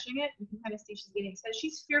scratching it. You can kind of see she's getting excited.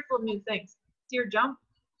 She's fearful of new things. See her jump?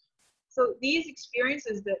 So these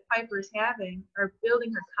experiences that Piper's having are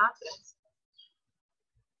building her confidence.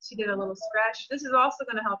 She did a little scratch. This is also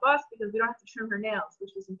going to help us because we don't have to trim her nails,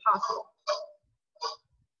 which was impossible.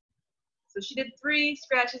 So she did 3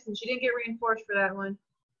 scratches and she didn't get reinforced for that one.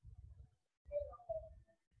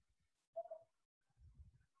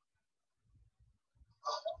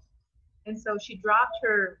 And so she dropped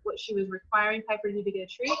her, what she was requiring Piper to do to get a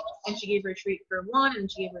treat, and she gave her a treat for 1,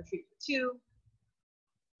 and she gave her a treat for 2.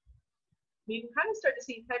 You can kind of start to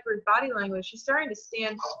see Piper's body language. She's starting to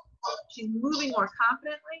stand, she's moving more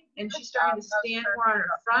confidently, and she's starting to stand more on her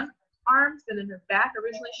front arms than in her back.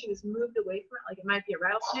 Originally, she was moved away from it like it might be a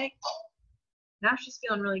rattlesnake. Now she's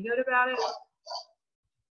feeling really good about it.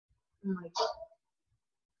 And like,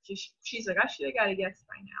 she's like, I should have got a yes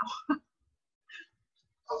by now.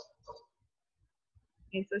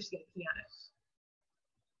 And so she's going to pee on it.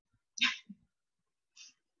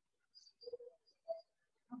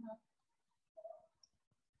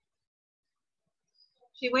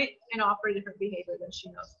 She went and offered a different behavior than she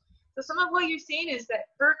knows. So some of what you're seeing is that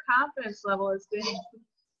her confidence level is good.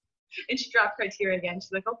 And she dropped criteria again.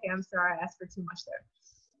 She's like, okay, I'm sorry, I asked for too much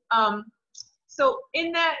there. So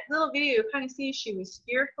in that little video, you kind of see she was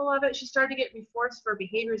fearful of it. She started to get reinforced for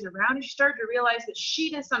behaviors around her. She started to realize that she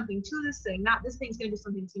did something to this thing, not this thing's going to do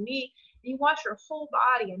something to me. And you watch her whole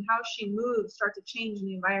body and how she moves start to change in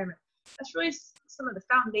the environment. That's really some of the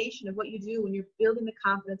foundation of what you do when you're building the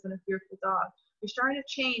confidence in a fearful dog. You're starting to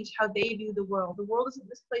change how they view the world. The world isn't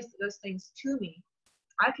this place that does things to me.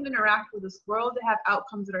 I can interact with this world to have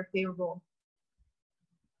outcomes that are favorable.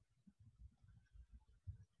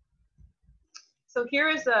 So here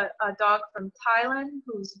is a dog from Thailand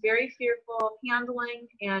who's very fearful of handling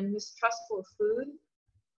and mistrustful of food.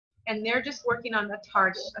 And they're just working on a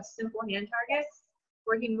target, a simple hand target,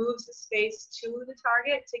 where he moves the space to the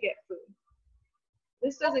target to get food.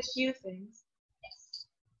 This does a few things.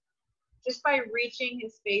 Just by reaching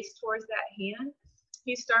his face towards that hand,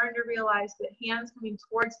 he's starting to realize that hands coming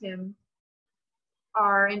towards him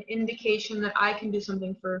are an indication that I can do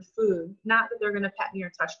something for food, not that they're going to pet me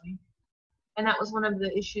or touch me. And that was one of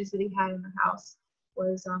the issues that he had in the house,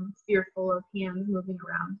 was fearful of hands moving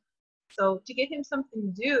around. So to give him something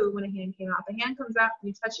to do when a hand came out, the hand comes out and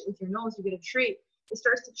you touch it with your nose, you get a treat. It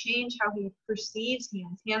starts to change how he perceives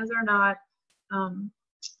hands. Hands are not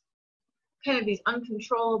kind of these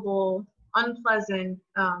uncontrollable, unpleasant,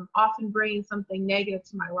 often bringing something negative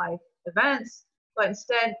to my life events, but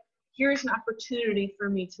instead, here's an opportunity for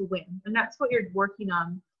me to win. And that's what you're working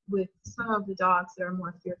on with some of the dogs that are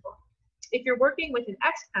more fearful. If you're working with an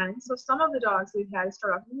X-pen, so some of the dogs we've had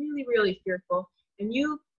start off really, really fearful, and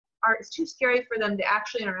it's too scary for them to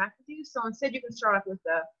actually interact with you, so instead you can start off with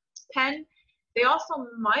a pen. They also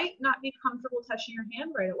might not be comfortable touching your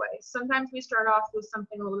hand right away. Sometimes we start off with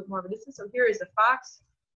something a little bit more of a distance. So here is a fox,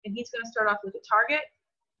 and he's going to start off with a target,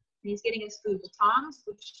 and he's getting his food with tongs,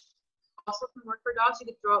 which also can work for dogs. You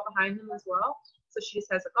could throw it behind them as well. So she just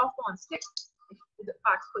has a golf ball and stick. If the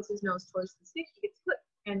fox puts his nose towards the stick, he gets clicked,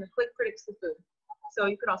 and the click predicts the food. So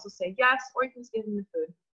you could also say yes, or you can just give him the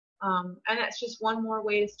food. And that's just one more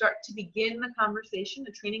way to start to begin the conversation,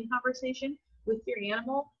 the training conversation with your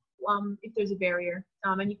animal, if there's a barrier,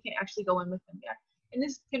 and you can't actually go in with them yet. And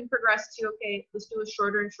this can progress to, okay, let's do a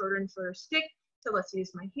shorter and shorter and shorter stick, so let's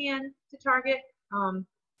use my hand to target,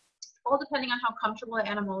 all depending on how comfortable the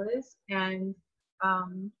animal is and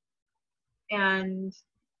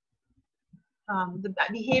the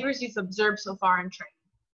behaviors you've observed so far in training.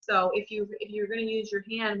 So if you're going to use your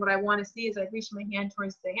hand, what I want to see is I reach my hand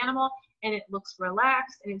towards the animal and it looks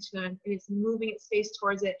relaxed and it's moving its face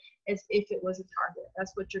towards it as if it was a target.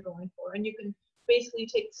 That's what you're going for. And you can basically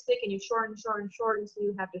take the stick and you shorten so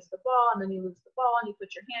you have just the ball, and then you lose the ball and you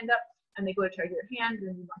put your hand up and they go to target your hand, and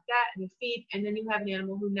then you mark that and you feed, and then you have an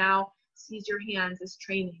animal who now sees your hands as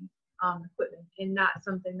training equipment and not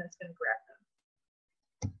something that's going to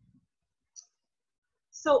grab them.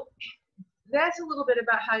 So that's a little bit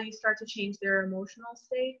about how you start to change their emotional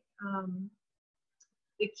state.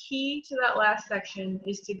 The key to that last section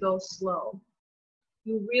is to go slow.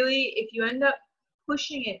 You really, if you end up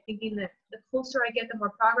pushing it, thinking that the closer I get, the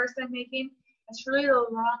more progress I'm making, that's really the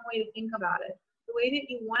wrong way to think about it. The way that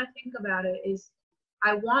you want to think about it is,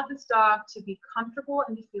 I want this dog to be comfortable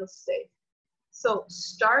and to feel safe. So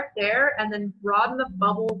start there and then broaden the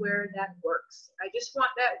bubble where that works. I just want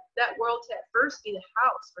that world to at first be the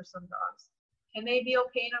house for some dogs. Can they be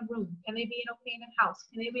okay in a room? Can they be okay in a house?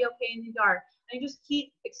 Can they be okay in the yard? And just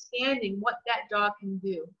keep expanding what that dog can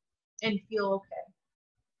do and feel okay.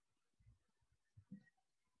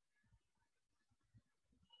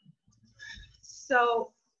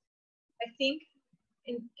 So I think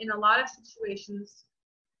in a lot of situations,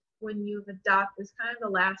 when you've adopted, it's kind of the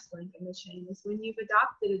last link in the chain, is when you've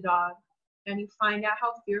adopted a dog and you find out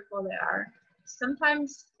how fearful they are.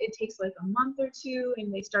 Sometimes it takes like a month or two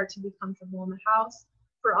and they start to be comfortable in the house.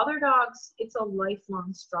 For other dogs, it's a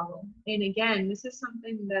lifelong struggle. And again, this is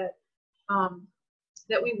something that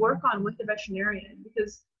that we work on with the veterinarian,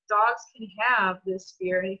 because dogs can have this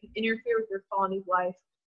fear and it can interfere with their quality of life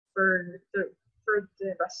for the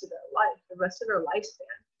rest of their life, the rest of their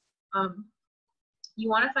lifespan. You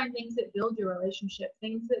want to find things that build your relationship,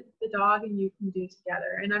 things that the dog and you can do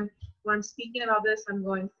together. And when I'm speaking about this, I'm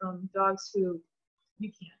going from dogs who you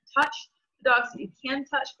can't touch, to dogs that you can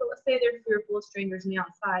touch, but let's say they're fearful of strangers on the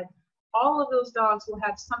outside. All of those dogs will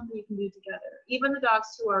have something you can do together. Even the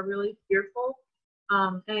dogs who are really fearful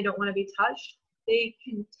and they don't want to be touched, they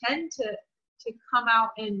can tend to come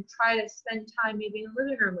out and try to spend time maybe in the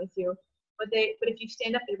living room with you. But if you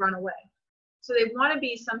stand up, they run away. So they want to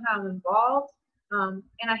be somehow involved. And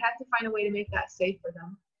I have to find a way to make that safe for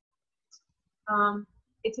them.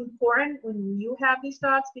 It's important when you have these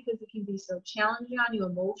dogs, because it can be so challenging on you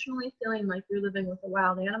emotionally, feeling like you're living with a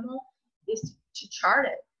wild animal, is to chart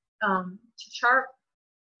it. to chart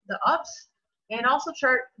the ups and also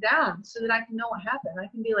chart down so that I can know what happened. I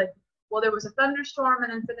can be like, well, there was a thunderstorm,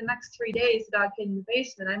 and then for the next 3 days, the dog came in the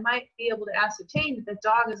basement. I might be able to ascertain that the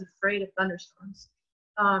dog is afraid of thunderstorms.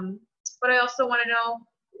 But I also want to know,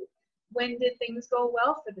 when did things go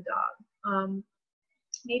well for the dog?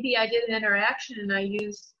 Maybe I did an interaction and I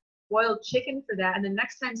used boiled chicken for that, and the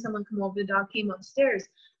next time someone come over, the dog came upstairs.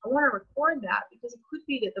 I want to record that because it could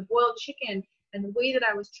be that the boiled chicken and the way that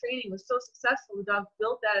I was training was so successful, the dog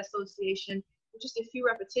built that association with just a few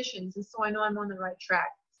repetitions, and so I know I'm on the right track.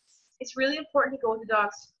 It's really important to go with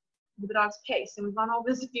the dog's pace, and we've gone over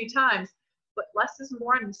this a few times, but less is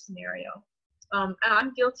more in this scenario. And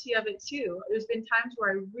I'm guilty of it too. There's been times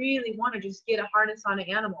where I really want to just get a harness on an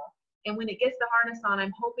animal, and when it gets the harness on,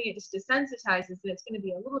 I'm hoping it just desensitizes, and it's going to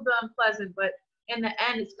be a little bit unpleasant, but in the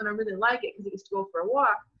end, it's going to really like it because it gets to go for a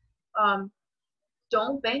walk.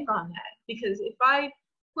 Don't bank on that, because if I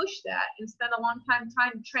push that and spend a long time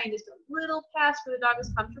to train just a little past where the dog is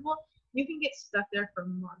comfortable, you can get stuck there for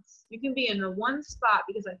months. You can be in the one spot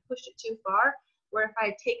because I pushed it too far, where if I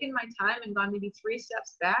had taken my time and gone maybe 3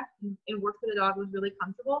 steps back and worked where the dog was really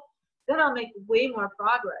comfortable, then I'll make way more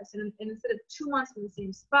progress. And instead of 2 months in the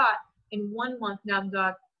same spot, in 1 month now the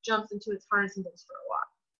dog jumps into its harness and goes for a walk.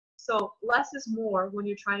 So less is more when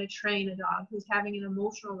you're trying to train a dog who's having an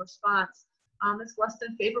emotional response that's less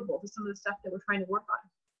than favorable to some of the stuff that we're trying to work on.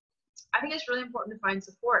 I think it's really important to find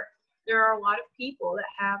support. There are a lot of people that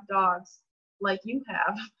have dogs like you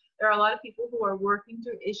have. There are a lot of people who are working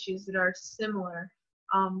through issues that are similar,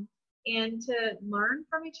 and to learn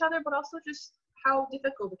from each other, but also just how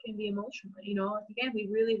difficult it can be emotionally. You know, again, we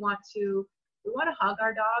really want to hug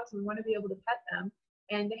our dogs, and we want to be able to pet them,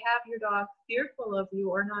 and to have your dog fearful of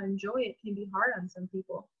you or not enjoy it can be hard on some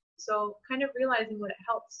people. So kind of realizing what it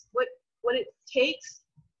helps, what it takes,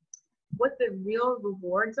 what the real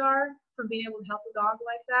rewards are from being able to help a dog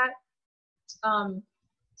like that,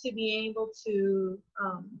 to be able to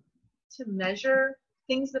measure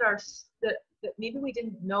things that maybe we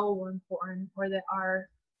didn't know were important, or that are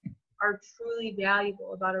truly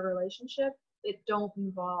valuable about a relationship that don't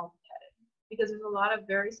involve petting. Because there's a lot of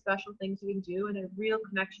very special things you can do and a real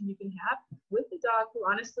connection you can have with the dog who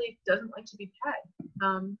honestly doesn't like to be pet.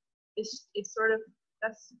 It's sort of,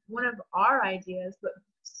 that's one of our ideas, but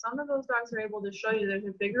some of those dogs are able to show you there's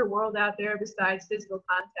a bigger world out there besides physical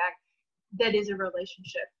contact that is a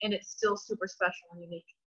relationship, and it's still super special and unique.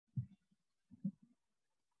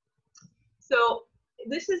 So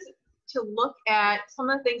this is to look at some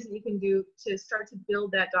of the things that you can do to start to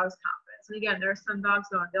build that dog's confidence. And again, there are some dogs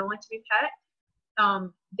that don't like to be pet.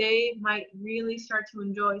 They might really start to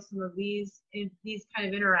enjoy some of these kind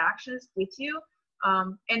of interactions with you,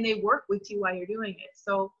 and they work with you while you're doing it.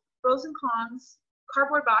 So pros and cons.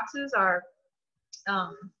 Cardboard boxes are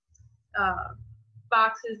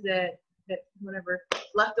boxes that whatever,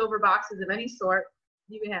 leftover boxes of any sort.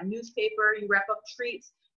 You can have newspaper, you wrap up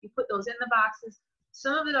treats, you put those in the boxes.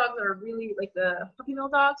 Some of the dogs that are really, like the puppy mill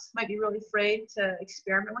dogs, might be really afraid to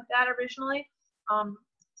experiment with that originally.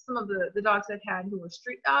 Some of the dogs I've had who are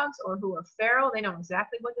street dogs or who are feral, they know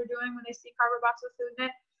exactly what they're doing when they see cardboard box with food in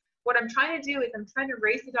it. What I'm trying to do is I'm trying to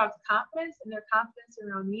raise the dog's confidence and their confidence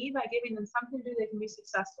around me by giving them something to do they can be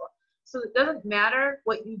successful. So it doesn't matter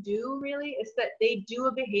what you do, really. It's that they do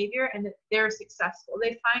a behavior and that they're successful.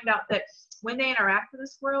 They find out that when they interact with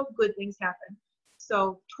this world, good things happen.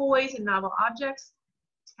 So toys and novel objects,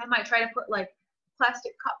 I might try to put like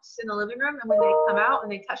plastic cups in the living room, and when they come out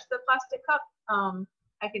and they touch the plastic cup,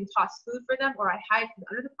 I can toss food for them, or I hide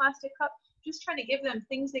under the plastic cup. Just trying to give them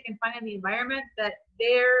things they can find in the environment that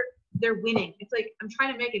they're winning. It's like I'm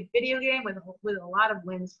trying to make a video game with a lot of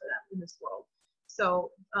wins for them in this world.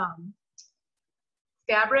 So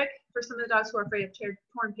fabric, for some of the dogs who are afraid of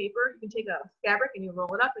torn paper, you can take a fabric and you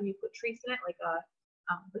roll it up and you put treats in it, like a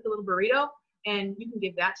little burrito, and you can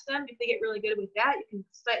give that to them. If they get really good with that, you can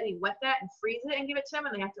slightly wet that and freeze it and give it to them,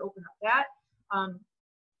 and they have to open up that.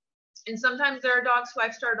 And sometimes there are dogs who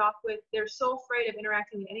I've started off with, they're so afraid of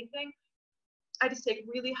interacting with anything. I just take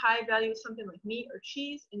really high value, something like meat or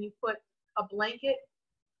cheese, and you put a blanket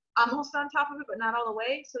almost on top of it, but not all the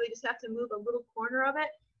way. So they just have to move a little corner of it,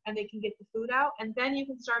 and they can get the food out. And then you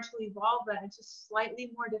can start to evolve that into slightly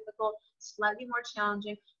more difficult, slightly more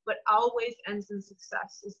challenging, but always ends in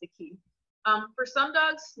success is the key. For some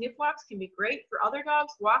dogs, sniff walks can be great. For other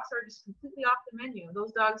dogs, walks are just completely off the menu.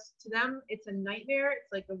 Those dogs, to them, it's a nightmare.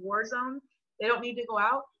 It's like a war zone. They don't need to go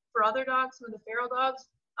out. For other dogs, some of the feral dogs,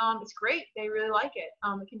 it's great. They really like it.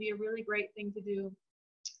 It can be a really great thing to do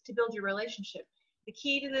to build your relationship. The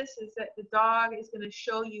key to this is that the dog is going to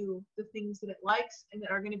show you the things that it likes and that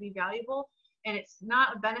are going to be valuable. And it's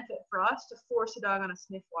not a benefit for us to force a dog on a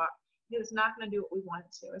sniff walk, because it's not going to do what we want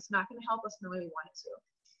it to. It's not going to help us in the way we want it to.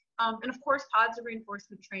 And of course, positive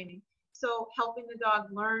reinforcement training. So helping the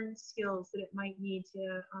dog learn skills that it might need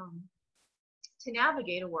to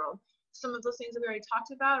navigate a world. Some of those things that we already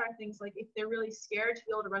talked about are things like if they're really scared, to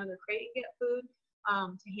be able to run to the crate and get food,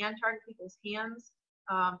 to hand target people's hands,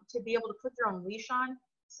 to be able to put their own leash on.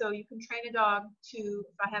 So you can train a dog to,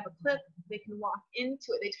 if I have a clip, they can walk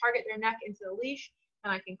into it. They target their neck into the leash,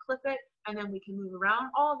 and I can clip it, and then we can move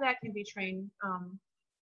around. All of that can be trained,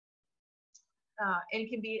 and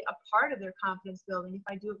can be a part of their confidence building if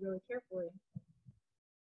I do it really carefully.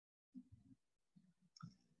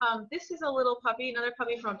 This is a little puppy, another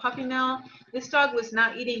puppy from a puppy mill. This dog was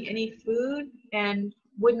not eating any food and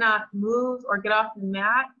would not move or get off the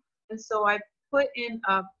mat. And so I put in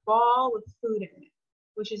a ball with food in it,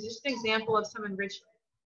 which is just an example of some enrichment.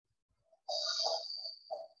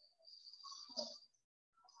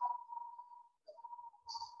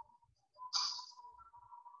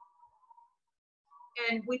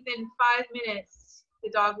 And within 5 minutes, the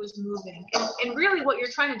dog was moving. And really what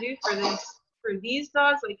you're trying to do for these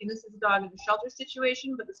dogs, like, and this is a dog in a shelter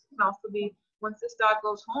situation, but this can also be once this dog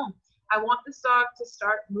goes home. I want this dog to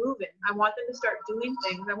start moving. I want them to start doing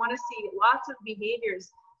things. I want to see lots of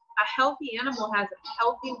behaviors. A healthy animal has a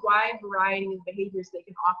healthy, wide variety of behaviors they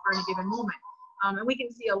can offer in a given moment. And we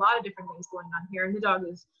can see a lot of different things going on here. And the dog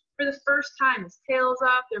is, for the first time, his tail's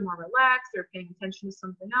up, they're more relaxed, they're paying attention to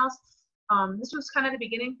something else. This was kind of the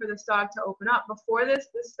beginning for this dog to open up. Before this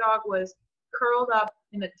dog was curled up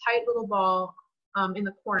in a tight little ball in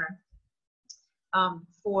the corner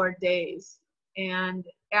for days. And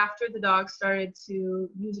after the dog started to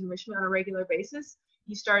use enrichment on a regular basis,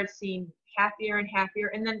 you started seeing happier and happier.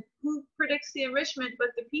 And then who predicts the enrichment but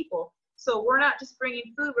the people? So we're not just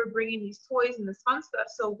bringing food, we're bringing these toys and this fun stuff.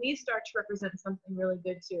 So we start to represent something really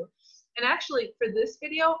good too. And actually for this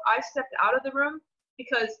video, I stepped out of the room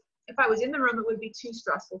because if I was in the room, it would be too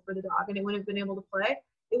stressful for the dog and it wouldn't have been able to play.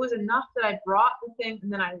 It was enough that I brought the thing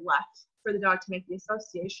and then I left for the dog to make the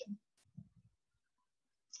association.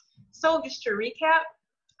 So just to recap,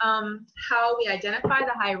 how we identify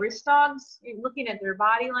the high-risk dogs, looking at their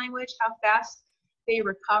body language, how fast they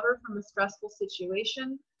recover from a stressful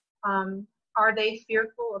situation. Are they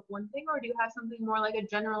fearful of one thing, or do you have something more like a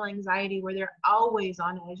general anxiety where they're always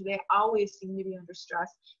on edge, they always seem to be under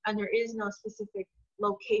stress, and there is no specific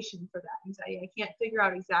location for that anxiety? I can't figure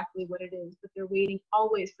out exactly what it is, but they're waiting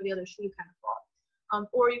always for the other shoe to kind of fall.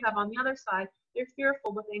 Or you have on the other side, they're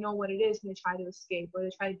fearful, but they know what it is and they try to escape, or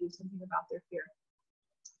they try to do something about their fear.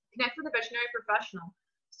 Connect with a veterinary professional.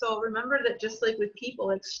 So remember that just like with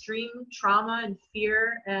people, extreme trauma and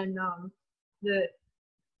fear and the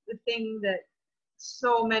thing that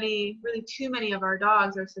so many, really too many of our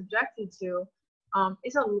dogs are subjected to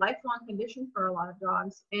is a lifelong condition for a lot of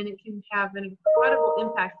dogs, and it can have an incredible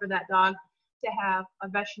impact for that dog to have a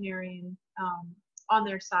veterinarian on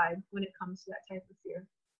their side when it comes to that type of fear.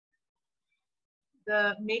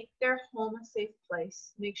 Make their home a safe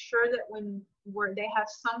place. Make sure that they have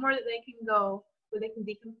somewhere that they can go where they can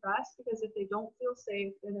decompress, because if they don't feel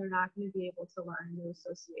safe, then they're not going to be able to learn new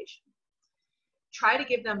association. Try to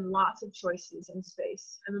give them lots of choices and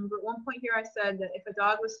space. I remember at one point here I said that if a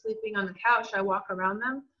dog was sleeping on the couch, I walk around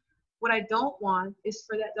them. What I don't want is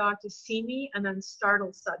for that dog to see me and then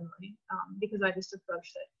startle suddenly because I just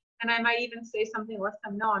approached it. And I might even say something to let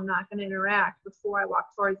them know I'm not going to interact before I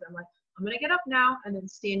walk towards them. Like, I'm going to get up now and then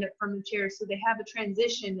stand up from the chair, so they have a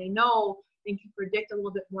transition. They know they can predict a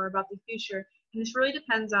little bit more about the future. And this really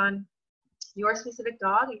depends on your specific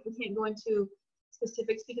dog. We can't go into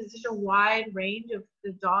specifics because it's such a wide range of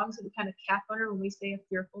the dogs that we kind of cap under when we say a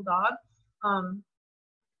fearful dog.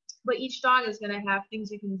 But each dog is going to have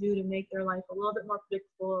things you can do to make their life a little bit more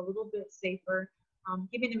predictable, a little bit safer.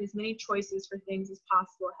 Giving them as many choices for things as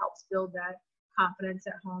possible helps build that confidence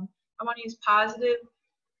at home. I want to use positive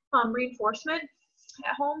reinforcement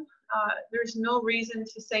at home. There's no reason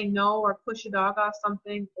to say no or push a dog off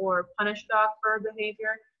something or punish a dog for a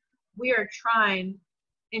behavior. We are trying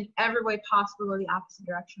in every way possible to go the opposite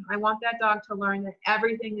direction. I want that dog to learn that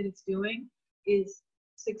everything that it's doing is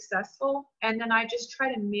successful, and then I just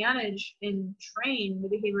try to manage and train the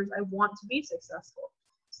behaviors I want to be successful.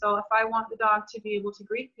 So if I want the dog to be able to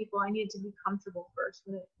greet people, I need it to be comfortable first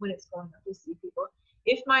when it's going up to see people.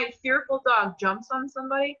 If my fearful dog jumps on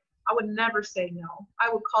somebody, I would never say no. I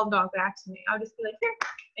would call the dog back to me. I would just be like, here,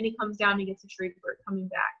 and he comes down and he gets a treat for coming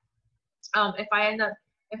back.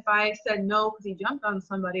 If I said no because he jumped on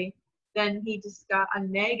somebody, then he just got a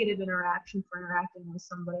negative interaction for interacting with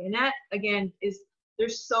somebody. And that, again, is they're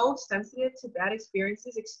so sensitive to bad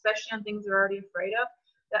experiences, especially on things they're already afraid of,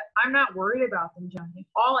 that I'm not worried about them jumping.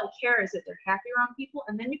 All I care is that they're happy around people,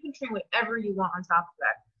 and then you can train whatever you want on top of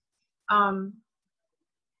that.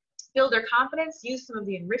 Build their confidence, use some of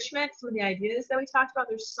the enrichment, some of the ideas that we talked about.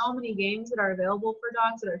 There's so many games that are available for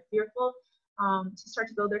dogs that are fearful, to start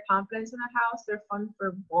to build their confidence in the house. They're fun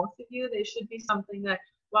for both of you. They should be something that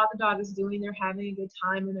while the dog is doing, they're having a good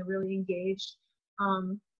time and they're really engaged.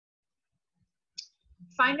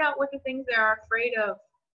 Find out what the things they're afraid of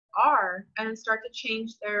are, and then start to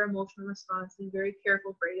change their emotional response in a very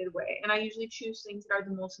careful, graded way. And I usually choose things that are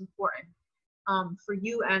the most important for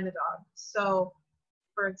you and the dog. So,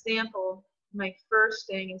 for example, my first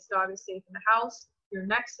thing is dog is safe in the house. Your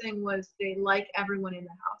next thing was they like everyone in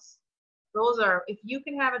the house. Those are, if you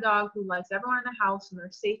can have a dog who likes everyone in the house and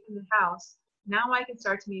they're safe in the house, now I can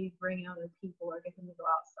start to maybe bring in other people or get them to go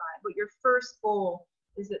outside. But your first goal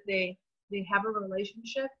is that they have a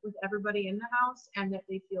relationship with everybody in the house and that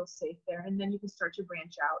they feel safe there. And then you can start to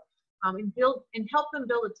branch out and build and help them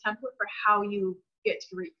build a template for how you get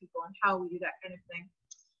to greet people and how we do that kind of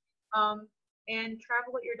thing. And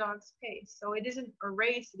travel at your dog's pace. So it isn't a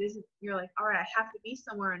race. It isn't, you're like, all right, I have to be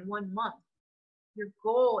somewhere in 1 month. Your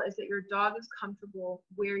goal is that your dog is comfortable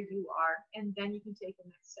where you are, and then you can take the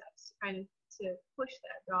next steps kind of to push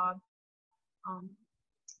that dog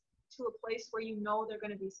to a place where you know they're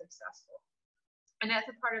going to be successful. And that's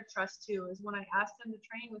a part of trust too, is when I ask them to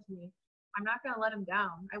train with me, I'm not going to let them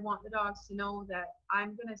down. I want the dogs to know that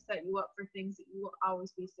I'm going to set you up for things that you will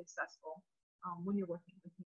always be successful when you're working with me.